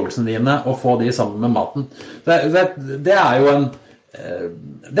kjøper gogglesene dine og få de sammen med maten. Det jo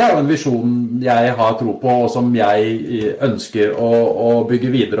en visjon jeg har tro på, og som jeg ønsker å bygge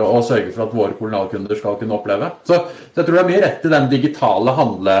videre og sørge for at våre kolonialkunder skal kunne oppleve. Så jeg tror det mye rett i den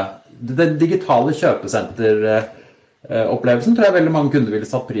digitale kjøpesenter opplevelsen tror jeg veldig mange kunder ville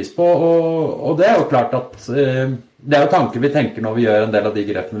satt pris på, og det jo klart at det jo tanker vi tenker når vi gjør en del av de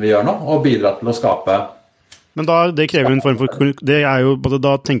grepene vi gjør nå, og bidrar til å skape. Men det krever en form for, det jo,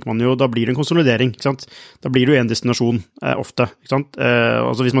 da tenker man jo, da blir det en konsolidering, ikke sant? Da blir det jo en destinasjon ofte, ikke sant?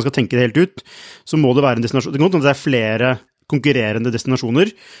 Altså hvis man skal tenke det helt ut, så må det være en destinasjon, det kan godt, det flere konkurrerende destinasjoner,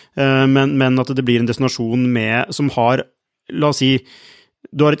 men at det blir en destinasjon som har, la oss si,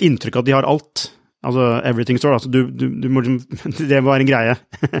 du har et inntrykk at de har alt, altså everything store, altså du må, det må være en greie.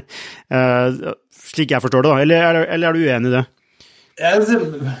 Slik jeg forstår det da, eller du uenig i det?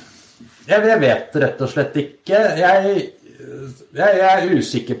 Jeg vet rett og slett ikke. Jeg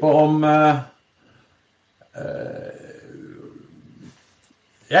usikker på om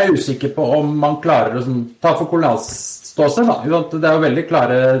jeg usikker på om man klarer å ta for kolonialståsted da. Det jo veldig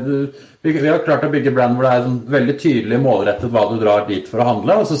klare, vi har klart å bygge brand hvor det veldig tydelig målrettet hva du drar dit for å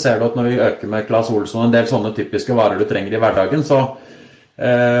handle, og så ser du at når vi øker med Claes Olsson en del sånne typiske varer du trenger i hverdagen, så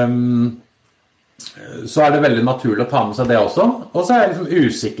det veldig naturlig å ta med seg det også. Og så jeg liksom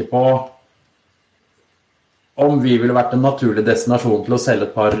usikker på om vi ville vært en naturlig destinasjon til å selge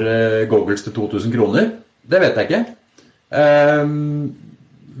et par goggles til 2000 kroner. Det vet jeg ikke.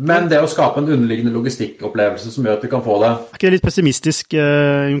 Men det å skape en underliggende logistikkopplevelse som gjør at du kan få det. Ikke det litt pessimistisk,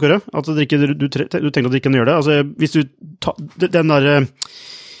 Jon Kåre? At du tenker at du ikke kan gjøre det? Altså, hvis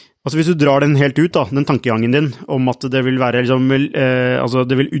hvis du drar den helt ut, da, den tankegangen din, om at det vil være, liksom, altså,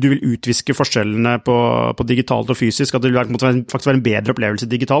 du vil utviske forskjellene på digitalt og fysisk, at det vil faktisk være en bedre opplevelse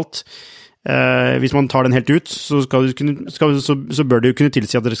digitalt, hvis man tar den helt ut, så bør det jo kunne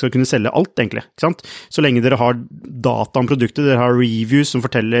tilsi at dere skal kunne selge alt, egentlig, ikke sant? Så lenge dere har data om produktet, dere har reviews som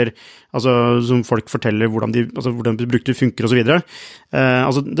forteller, altså som folk forteller hvordan produkter funker og så videre.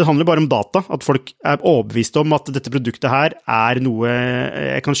 Altså det handler bare om data, at folk overbevist om at dette produktet her noe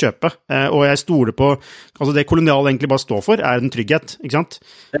jeg kan kjøpe, og jeg stoler på, altså det Kolonial egentlig bare står for, en trygghet, ikke sant?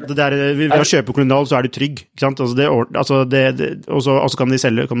 Ved å kjøpe Kolonial så du trygg, ikke sant? Og så kan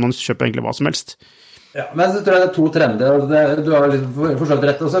man kjøpe egentlig hva som helst. Ja, men så tror jeg det 2 trender, du har forstått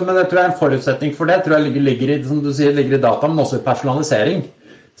rett også, men jeg tror en forutsetning for det, tror jeg ligger i, som du sier, ligger i data, men også i personalisering.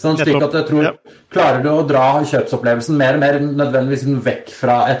 Sånn slik at jeg tror, klarer du å dra kjøpsopplevelsen mer og mer nødvendigvis vekk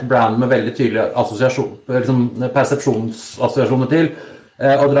fra et brand med veldig tydelig persepsjonsassosiasjoner til,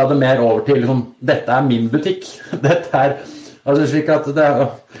 og dra det mer over til, dette min butikk, dette altså slik at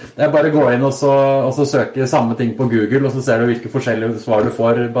det bare å gå inn og så søke samme ting på Google, og så ser du hvilke forskjellige svar du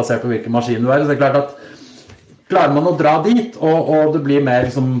får basert på hvilken maskin du så det klart at klarer man å dra dit, og det blir mer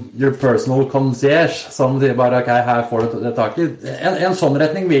your personal concierge, som sier bare, ok, her får du det tak i. En sånn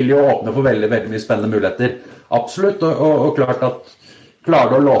retning vil jo åpne for veldig, veldig mye spennende muligheter. Absolutt, og klart at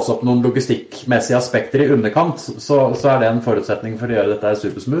klarer du å låse opp noen logistikkmessige aspekter i underkant, så det en forutsetning for å gjøre dette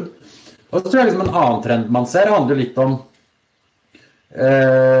supersmooth. Og så tror jeg en annen trend man ser handler litt om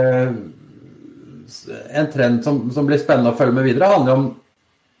en trend som blir spennende å følge med videre, handler om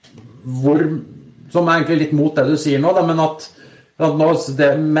som egentlig litt mot det du sier nå, men at nå,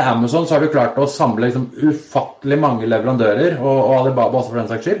 med Amazon så har du klart å samle ufattelig mange leverandører, og Alibaba også for den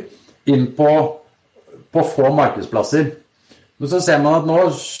saks skyld, inn på få markedsplasser. Men så ser man at nå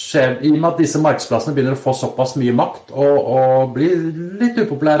skjer, i og med at disse markedsplassene begynner å få såpass mye makt, og blir litt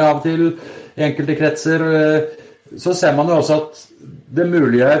upopulære av til i enkelte kretser, så ser man jo også at det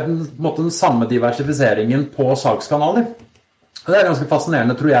muliggjør den samme diversifiseringen på salgskanaler. Og det ganske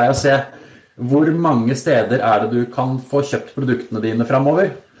fascinerende, tror jeg, å se hvor mange steder det du kan få kjøpt produktene dine fremover.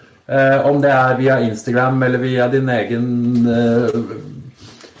 Om det via Instagram, eller via din egen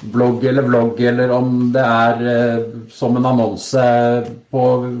blogg eller vlogg, eller om det som en annonse på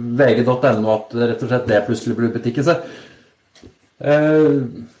vg.no, at rett og slett det plutselig blir butikken. Så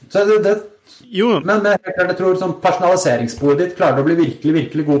det men jeg tror personaliseringssporet ditt klarer du å bli virkelig,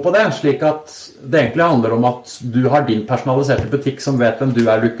 virkelig god på det, slik at det egentlig handler om at du har din personaliserte butikk som vet hvem du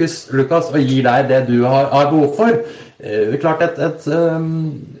Lukas, og gir deg det du har behov for. Det klart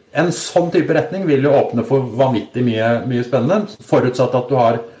en sånn type retning vil jo åpne for vanvittig mye spennende, forutsatt at du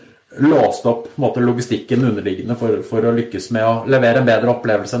har låst opp logistikken underliggende for å lykkes med å levere en bedre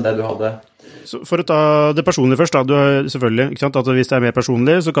opplevelse enn det du hadde. Så for å ta det personlige først, du har selvfølgelig, ikke sant, at hvis det mer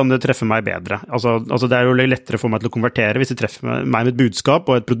personlig, så kan det treffe meg bedre. Altså det jo lettere for meg til å konvertere hvis det treffer meg med et budskap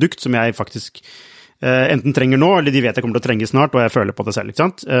og et produkt som jeg faktisk enten trenger nå, eller de vet jeg kommer til å trenge snart, og jeg føler på det selv, ikke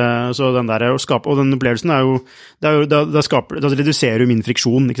sant? Så den der å skape, og den opplevelsen det reduserer jo min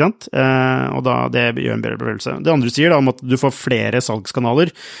friksjon, ikke sant? Og det gjør en bedre opplevelse. Det andre sier om at du får flere salgskanaler.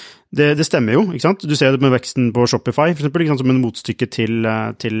 Det stemmer jo, ikke sant? Du ser det med veksten på Shopify, for eksempel, ikke sant? Som en motstykke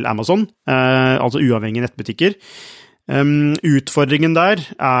til Amazon, altså uavhengige nettbutikker. Utfordringen der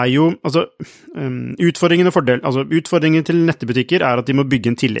jo, utfordringen til nettbutikker at de må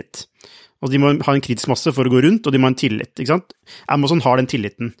bygge en tillit. Altså de må ha en kritisk masse for å gå rundt, og de må ha en tillit, ikke sant? Amazon har den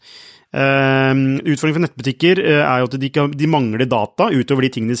tilliten. Utfordringen for nettbutikker jo at de mangler data utover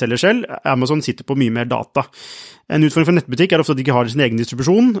de tingene de selger selv. Amazon sitter på mye mer data. En utfordring for nettbutikk ofte at de ikke har sin egen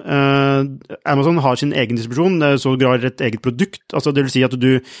distribusjon. Amazon har sin egen distribusjon, så du har et eget produkt. Altså det vil si at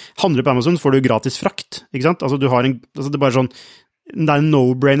du handler på Amazon, får du gratis frakt, ikke sant? Altså det er bare sånn, det en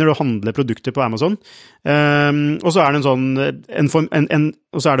no-brainer å handle produkter på Amazon. Og så det en sånn,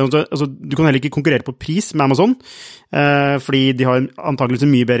 og så det altså, du kan heller ikke konkurrere på pris med Amazon, fordi de har antageligvis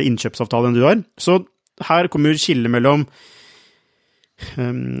en mye bedre innkjøpsavtale enn du har. Så her kommer skillet mellom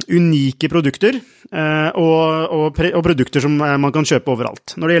unike produkter og produkter som man kan kjøpe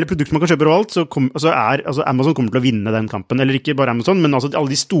overalt. Når det gjelder produkter man kan kjøpe overalt, så altså Amazon kommer til å vinne den kampen, eller ikke bare Amazon, men altså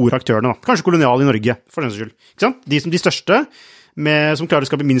alle de store aktørene, da. Kanskje Kolonial i Norge, for den skyld. Ikke sant? De største, som klarer å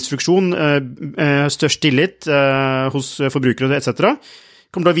skape minst friksjon, størst tillit hos forbrukere, etc.,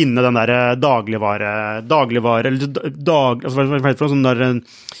 kommer til å vinne den der dagligvare, eller altså, hva heter det, sånne der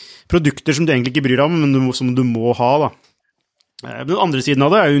produkter som du egentlig ikke bryr deg om, men som du må ha, da. Den andre siden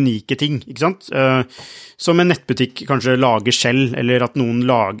av det unike ting, ikke sant? Som en nettbutikk kanskje lager selv, eller at noen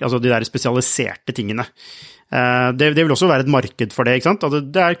lager, altså de der spesialiserte tingene. Det vil også være et marked for det, ikke sant? Altså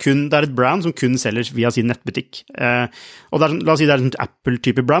det et brand som kun selger via sin nettbutikk. Og la oss si det et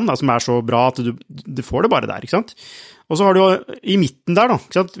Apple-type brand da, som så bra at du får det bare der, ikke sant? Og så har du jo i midten der da,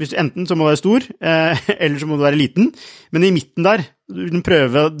 ikke sant? Hvis enten så må du være stor, eller så må du være liten, men i midten der,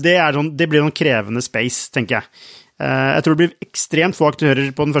 prøve, det blir noen krevende space, tenker jeg. Jeg tror det blir ekstremt få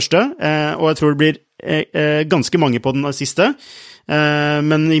aktører på den første, og jeg tror det blir ganske mange på den siste,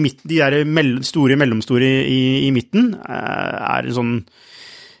 men i midten, de der mellomstore i midten en sånn,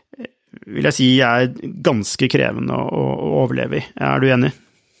 vil jeg si, ganske krevende å overleve i. Du enig?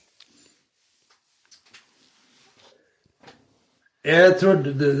 Jeg tror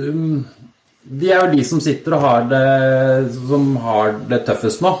de jo de som sitter og har det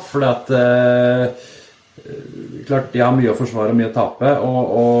tøffest nå, fordi at klart de har mye å forsvare og mye å tape,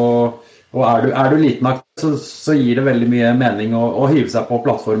 og du liten aktør, så gir det veldig mye mening å hive seg på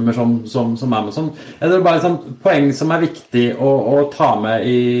plattformer som Amazon. Det bare et sånt poeng som viktig å ta med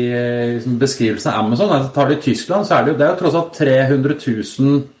i beskrivelsen av Amazon. Altså, tar du i Tyskland, så det jo tross alt 300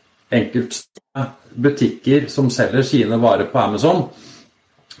 000 enkeltstående butikker som selger sine varer på Amazon.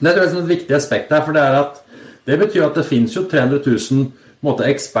 Det tror jeg et viktig aspekt her, for det at det betyr at det finnes jo 300 000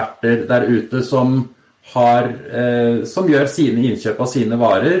 eksperter der ute som gjør sine innkjøp av sine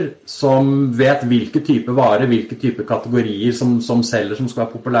varer, som vet hvilke type varer, hvilke type kategorier som selger, som skal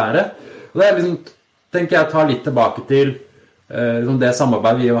være populære. Og det liksom, tenker jeg, tar litt tilbake til det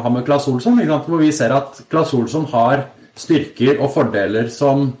samarbeidet vi har med Claes Olsson, hvor vi ser at Claes Olsson har styrker og fordeler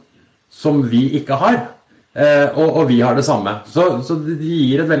som vi ikke har, og vi har det samme. Så det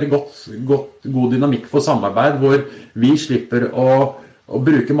gir et veldig god dynamikk for samarbeid, hvor vi slipper å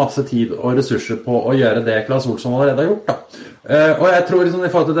bruke masse tid og ressurser på å gjøre det Claes Olsson allerede har gjort. Og jeg tror i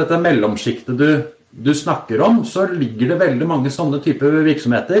forhold til dette mellomskiktet du snakker om, så ligger det veldig mange sånne typer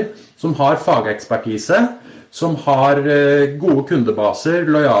virksomheter som har fagekspertise, som har gode kundebaser,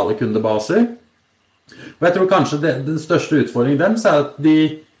 lojale kundebaser. Og jeg tror kanskje den største utfordringen deres at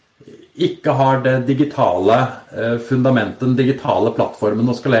de ikke har det digitale fundamentet, den digitale plattformen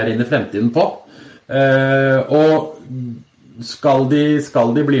å skalere inn i fremtiden på. Og skal de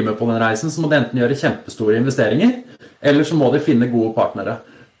bli med på den reisen, så må de enten gjøre kjempestore investeringer, eller så må de finne gode partnere.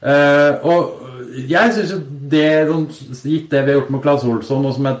 Og jeg synes jo gitt det vi har gjort med Claes Olsson,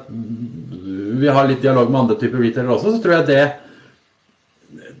 og som vi har litt dialog med andre typer retailer også, så tror jeg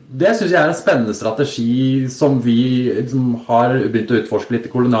det synes jeg en spennende strategi som vi har begynt å utforske litt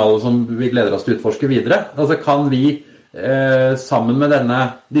i Kolonial, og som vi gleder oss til å utforske videre. Altså kan vi sammen med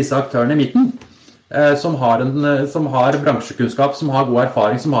disse aktørene i midten, som har bransjekunnskap, som har god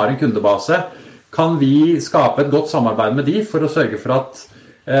erfaring, som har en kundebase, kan vi skape et godt samarbeid med de for å sørge for at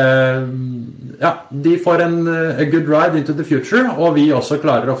de får a good ride into the future, og vi også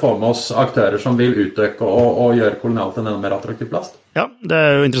klarer å få med oss aktører som vil utøke og gjøre Kolonial til en enda mer attraktiv plass. Ja, det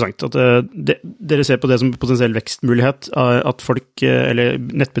jo interessant at dere ser på det som potensiell vekstmulighet, at folk, eller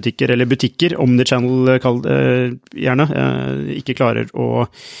nettbutikker eller butikker, omnichannel gjerne, ikke klarer å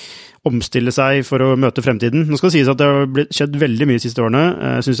omstille seg for å møte fremtiden. Nå skal det sies at det har skjedd veldig mye de siste årene.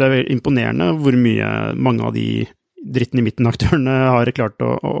 Jeg synes det er imponerende hvor mange av de dritten i midten-aktørene har klart å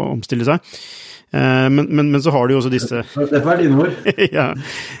omstille seg. Men så har du jo også disse... Det var dine ord. Ja.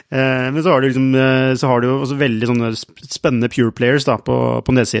 Men så har du jo også veldig sånne spennende pure players da,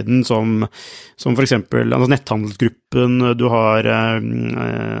 på nedsiden, som for eksempel netthandelsgruppen, du har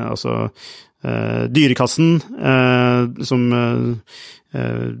Dyrekassen, som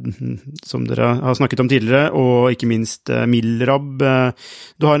dere har snakket om tidligere, og ikke minst Milrab.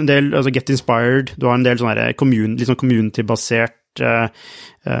 Du har en del, Get Inspired, du har en del sånne litt sånn community-basert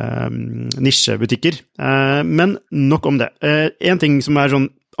nisjebutikker. Men nok om det. En ting som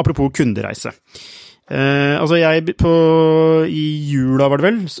sånn, apropos kundereise. I jula var det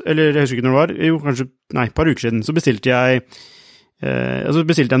vel, eller jeg husker ikke når det var, et par uker siden, så bestilte jeg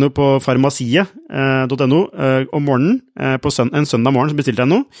noe på farmasiet.no om morgenen, på en søndag morgen så bestilte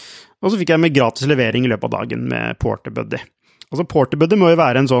jeg noe, og så fikk jeg med gratis levering i løpet av dagen med Porterbuddy. Porterbuddy må jo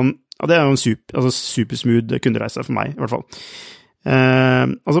være en sånn, det jo en supersmooth kundereise for meg, i hvert fall.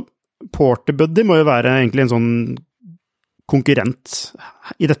 Porterbuddy må jo være egentlig en sånn konkurrent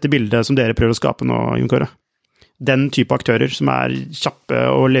i dette bildet som dere prøver å skape nå, Jon Kåre. Den type aktører som kjappe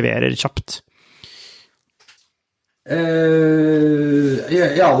og leverer kjapt.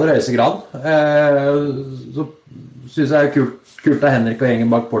 I aller høyeste grad så synes jeg kult av Henrik og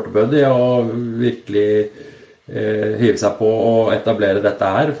gjengen bak Porterbuddy å virkelig hive seg på og etablere dette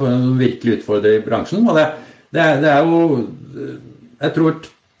her for en virkelig utfordrer i bransjen, og det jo jeg tror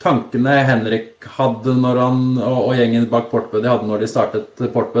tankene Henrik hadde og gjengen bak Porterbuddy hadde når de startet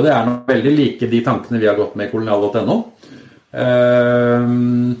Porterbuddy noe veldig like de tankene vi har gått med i kolonial.no.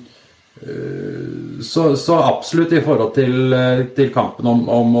 Så absolutt i forhold til kampen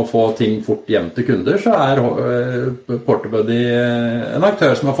om å få ting fort hjem til kunder, så Porterbuddy en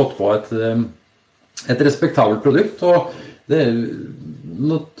aktør som har fått på et respektabelt produkt, og men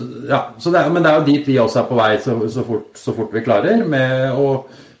det jo dit vi også på vei så fort vi klarer.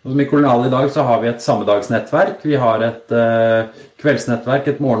 I Kolonial i dag så har vi et sammedagsnettverk, vi har et kveldsnettverk,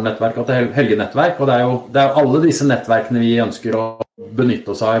 et morgennettverk og et helgenettverk, og det jo alle disse nettverkene vi ønsker å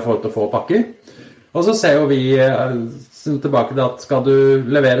benytte oss av i forhold til å få pakker. Og så ser jo vi tilbake til at skal du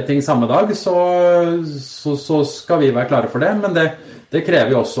levere ting samme dag, så skal vi være klare for det, men det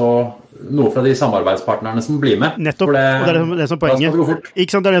krever jo også noe fra de samarbeidspartnerne som blir med. Nettopp, og det det som er poenget. Ikke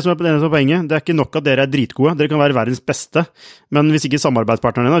sant, det det som er poenget. Det ikke nok at dere dritgode, dere kan være verdens beste, men hvis ikke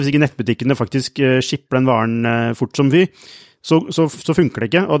samarbeidspartnerne, hvis ikke nettbutikkene faktisk shipper den varen fort som vi, så funker det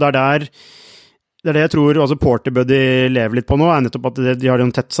ikke, og det det jeg tror altså Porterbuddy lever litt på nå, nettopp at de har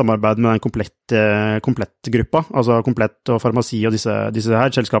en tett samarbeid med den komplett gruppa, altså Komplett og Farmasi og disse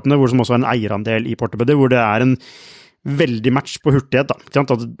her selskapene, hvor som også har en eierandel i Porterbuddy, hvor det en veldig match på hurtighet da, at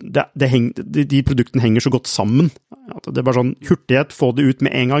de produktene henger så godt sammen, at det bare sånn hurtighet, få det ut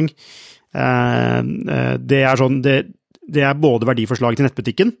med en gang, det sånn, det både verdiforslaget til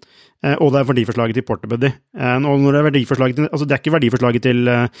nettbutikken, og det verdiforslaget til Porterbuddy. Og når det verdiforslaget til, altså det ikke verdiforslaget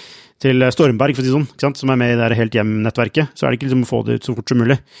til Stormberg, for å si sånn, ikke sant, som med i det Helt Hjem-nettverket, så det ikke liksom å få det ut så fort som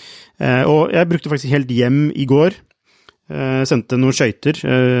mulig. Og jeg brukte faktisk Helt Hjem i går, sendte noen skøyter,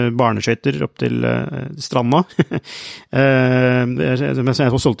 barneskøyter opp til stranda, mens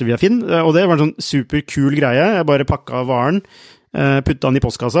jeg solgte via Finn, og det var en sånn superkul greie. Jeg bare pakket varen, puttet den i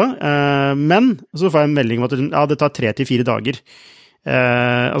postkassa, men så får jeg en melding om at det tar 3 til 4 dager.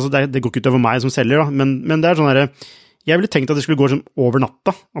 Altså det går ikke ut over meg som selger, da, men det sånn der, jeg ville tenkt at det skulle gå sånn over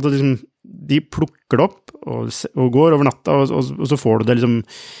natta, at det liksom, de plukker det opp og går over natta, og så får du det liksom,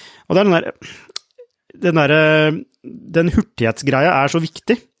 og det den hurtighetsgreia så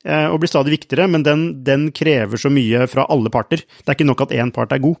viktig, og blir stadig viktigere, men den krever så mye fra alle parter. Det ikke nok at en part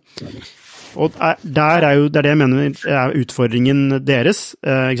god. Og det det jeg mener utfordringen deres,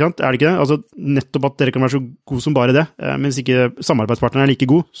 ikke sant? Det ikke det? Altså nettopp at dere kan være så gode som bare det, mens ikke samarbeidspartnerne like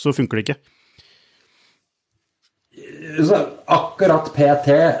gode, så funker det ikke. Så akkurat PT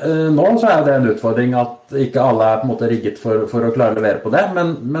nå så det en utfordring at ikke alle på en måte rigget for å klare å levere på det,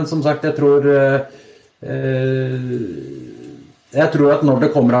 men som sagt, jeg tror at når det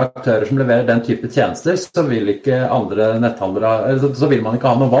kommer aktører som leverer den type tjenester, så vil ikke andre netthandlere, så vil man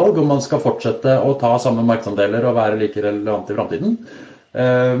ikke ha noe valg om man skal fortsette å ta samme markedsandeler og være like relevant i fremtiden.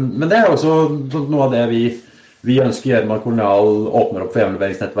 Men det også noe av det vi ønsker å gjøre med Kolonial åpner opp for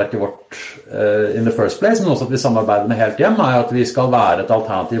hjemleveringsnettverket vårt in the first place, men også at vi samarbeider med Helt Hjem, at vi skal være et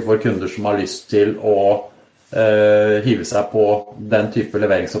alternativ for kunder som har lyst til å hive seg på den type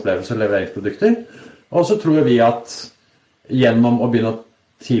leveringsopplevelser og leveringsprodukter. Og så tror vi at gjennom å begynne å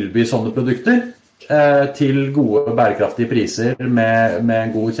tilby sånne produkter til gode, bærekraftige priser med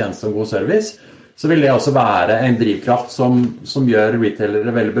en god tjeneste og god service, så vil det også være en drivkraft som gjør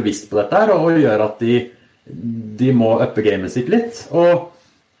retailere veldig bevisst på dette her, og gjør at de må uppe gamet sitt litt. Og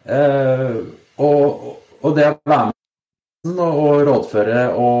det å være med og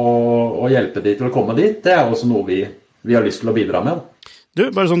rådføre og hjelpe de til å komme dit, det også noe vi har lyst til å bidra med. Du,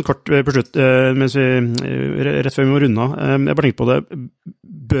 bare sånn kort på slutt, mens rett før vi må runde av. Jeg bare tenkte på det.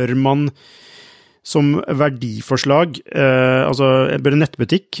 Bør man som verdiforslag, bør en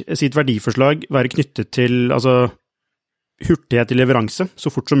nettbutikk sitt verdiforslag være knyttet til hurtighet i leveranse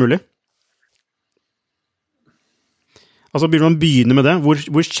så fort som mulig? Bør man begynne med det?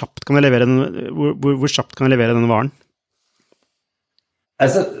 Hvor kjapt kan jeg levere denne varen?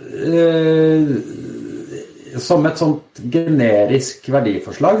 Som et sånt generisk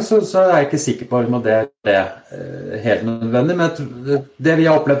verdiforslag, så jeg ikke sikker på om det helt nødvendig. Men det vi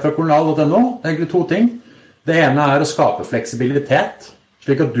har opplevd fra Kolonial.no, egentlig 2 ting. Det ene å skape fleksibilitet,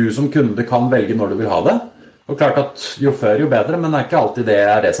 slik at du som kunde kan velge når du vil ha det. Og klart at jo før jo bedre, men det ikke alltid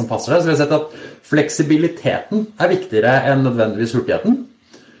det som passer deg. Så vi har sett at fleksibiliteten viktigere enn nødvendigvis hurtigheten.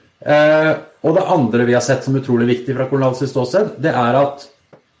 Og det andre vi har sett som utrolig viktig fra Kolonials ståsted, det at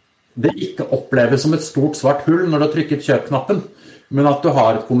det ikke oppleves som et stort svart hull når du har trykket kjøpknappen, men at du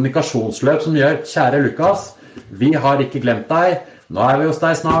har et kommunikasjonsløp som gjør, kjære Lukas, vi har ikke glemt deg, nå vi hos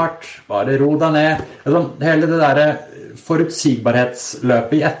deg snart, bare ro deg ned. Hele det der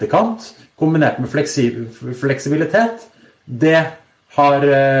forutsigbarhetsløpet i etterkant, kombinert med fleksibilitet, det har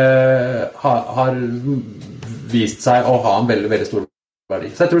vist seg å ha en veldig, veldig stor verdi.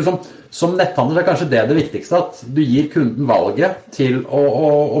 Så jeg tror som netthandler kanskje det viktigste, at du gir kunden valget til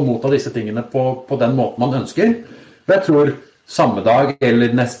å motta disse tingene på den måten man ønsker. For jeg tror samme dag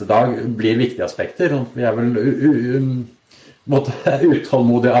eller neste dag blir viktige aspekter. Vi vel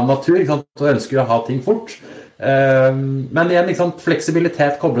utålmodige av natur, ikke sant? Og ønsker å ha ting fort. Men igjen, ikke sant?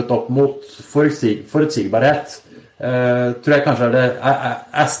 Fleksibilitet koblet opp mot forutsigbarhet, tror jeg kanskje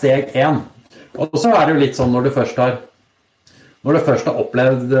er steg 1. Og så det jo litt sånn når du først har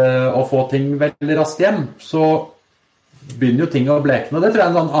opplevd å få ting veldig raskt hjem, så begynner jo ting å blekne. Det tror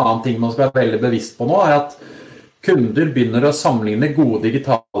jeg en annen ting man skal være veldig bevisst på nå, at kunder begynner å sammenligne gode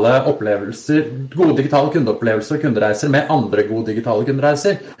digitale kundeopplevelser og kundereiser med andre gode digitale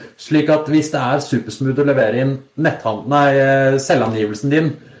kundereiser. Slik at hvis det supersmooth å levere inn selvangivelsen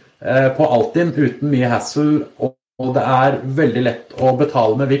din på Altinn uten mye hassle, og det veldig lett å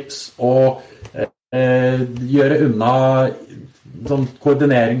betale med Vipps og gjøre unna sånn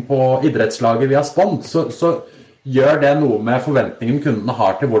koordinering på idrettslaget via Spond, så gjør det noe med forventningen kundene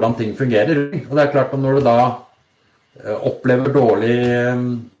har til hvordan ting fungerer. Og det klart at når du da opplever dårlig,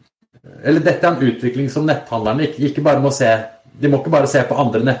 eller dette en utvikling som netthandlerne ikke bare må se, de må ikke bare se på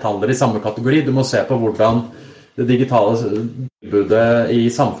andre netthandlere i samme kategori, du må se på hvordan det digitale tilbudet i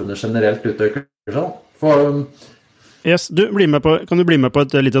samfunnet generelt utøker seg. Yes, kan du bli med på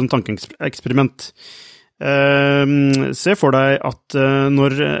et lite tankeeksperiment? Se for deg at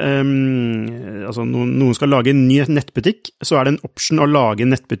når noen skal lage en ny nettbutikk, så det en option å lage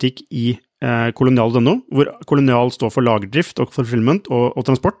en nettbutikk i kolonial.no, hvor kolonial står for lagerdrift og fulfillment og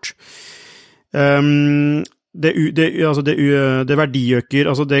transport. Det verdiøker,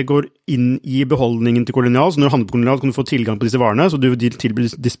 altså det går inn i beholdningen til kolonial, så når du handler på kolonial kan du få tilgang på disse varene, så du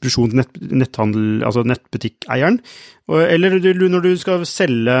tilbyr distribusjon til netthandel, altså nettbutikkeieren, eller når du skal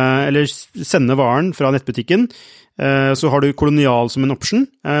selge eller sende varen fra nettbutikken, så har du kolonial som en option,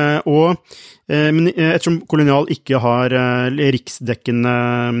 men ettersom kolonial ikke har riksdekkende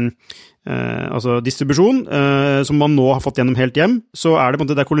distribusjon, som man nå har fått gjennom helt hjem, så det på en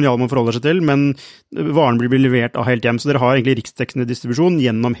måte det kolonial man forholder seg til, men varen blir levert av helt hjem, så dere har egentlig riksdekkende distribusjon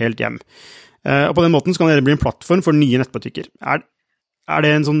gjennom helt hjem. Og på den måten så kan det bli en plattform for nye nettbutikker. Det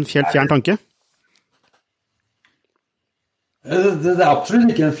en sånn helt fjern tanke? Det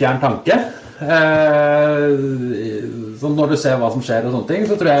absolutt ikke en fjern tanke. Så når du ser hva som skjer og sånne ting,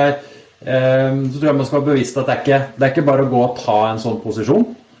 så tror jeg man skal være bevisst at det ikke bare å gå og ta en sånn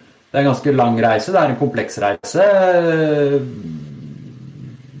posisjon. Det en ganske lang reise, det en kompleks reise.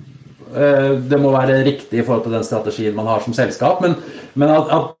 Det må være riktig i forhold til den strategien man har som selskap, men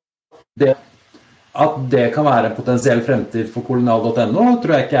at det kan være en potensiell fremtid for kolonial.no,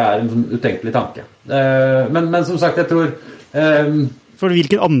 tror jeg ikke en utenkelig tanke. Men som sagt, jeg tror... For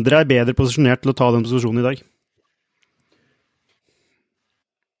hvilken andre bedre posisjonert til å ta den posisjonen i dag?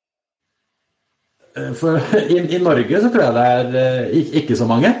 For i Norge så tror jeg det ikke så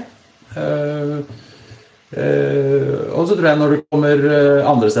mange. Og så tror jeg når du kommer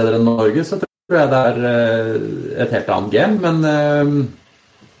andre steder enn Norge, så tror jeg det et helt annet game, men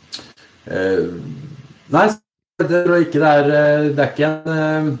nei, jeg tror ikke det ikke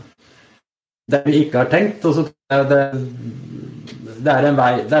det vi ikke har tenkt, og så tror jeg det en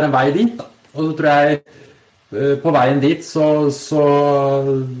vei dit da. Og så tror jeg på veien dit så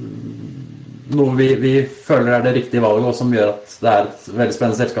noe vi føler det riktige valget, og som gjør at det et veldig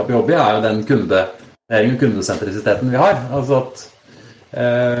spennende selskap å jobbe i, jo den kundesentriciteten vi har. Altså at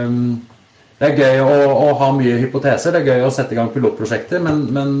det gøy å ha mye hypoteser, det gøy å sette i gang pilotprosjekter,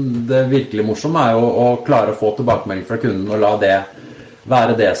 men det virkelig morsomme jo å klare å få tilbakemelding fra kunden og la det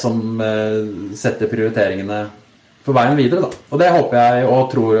være det som setter prioriteringene for veien videre da. Og det håper jeg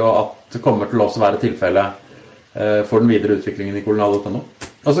og tror jo at det kommer til også være tilfellet for den videre utviklingen i kolonial.no.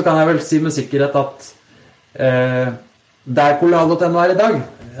 Og så kan jeg vel si med sikkerhet at der kolonial.no i dag,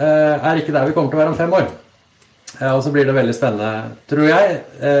 ikke der vi kommer til å være om 5 år. Og så blir det veldig spennende, tror jeg,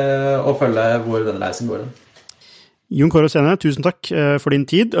 å følge hvor denne reisen går. Jon Kåre Stene, tusen takk for din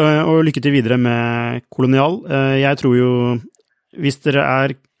tid, og lykke til videre med kolonial. Jeg tror jo, hvis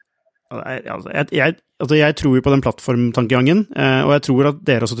dere jeg tror jo på den plattformtankegangen, og jeg tror at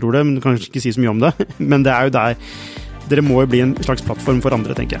dere også tror det, men du kan ikke si så mye om det, men det jo der dere må jo bli en slags plattform for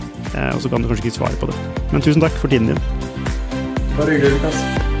andre, tenker jeg. Og så kan du kanskje ikke svare på det. Men tusen takk for tiden din. Bare hyggelig, Lukas.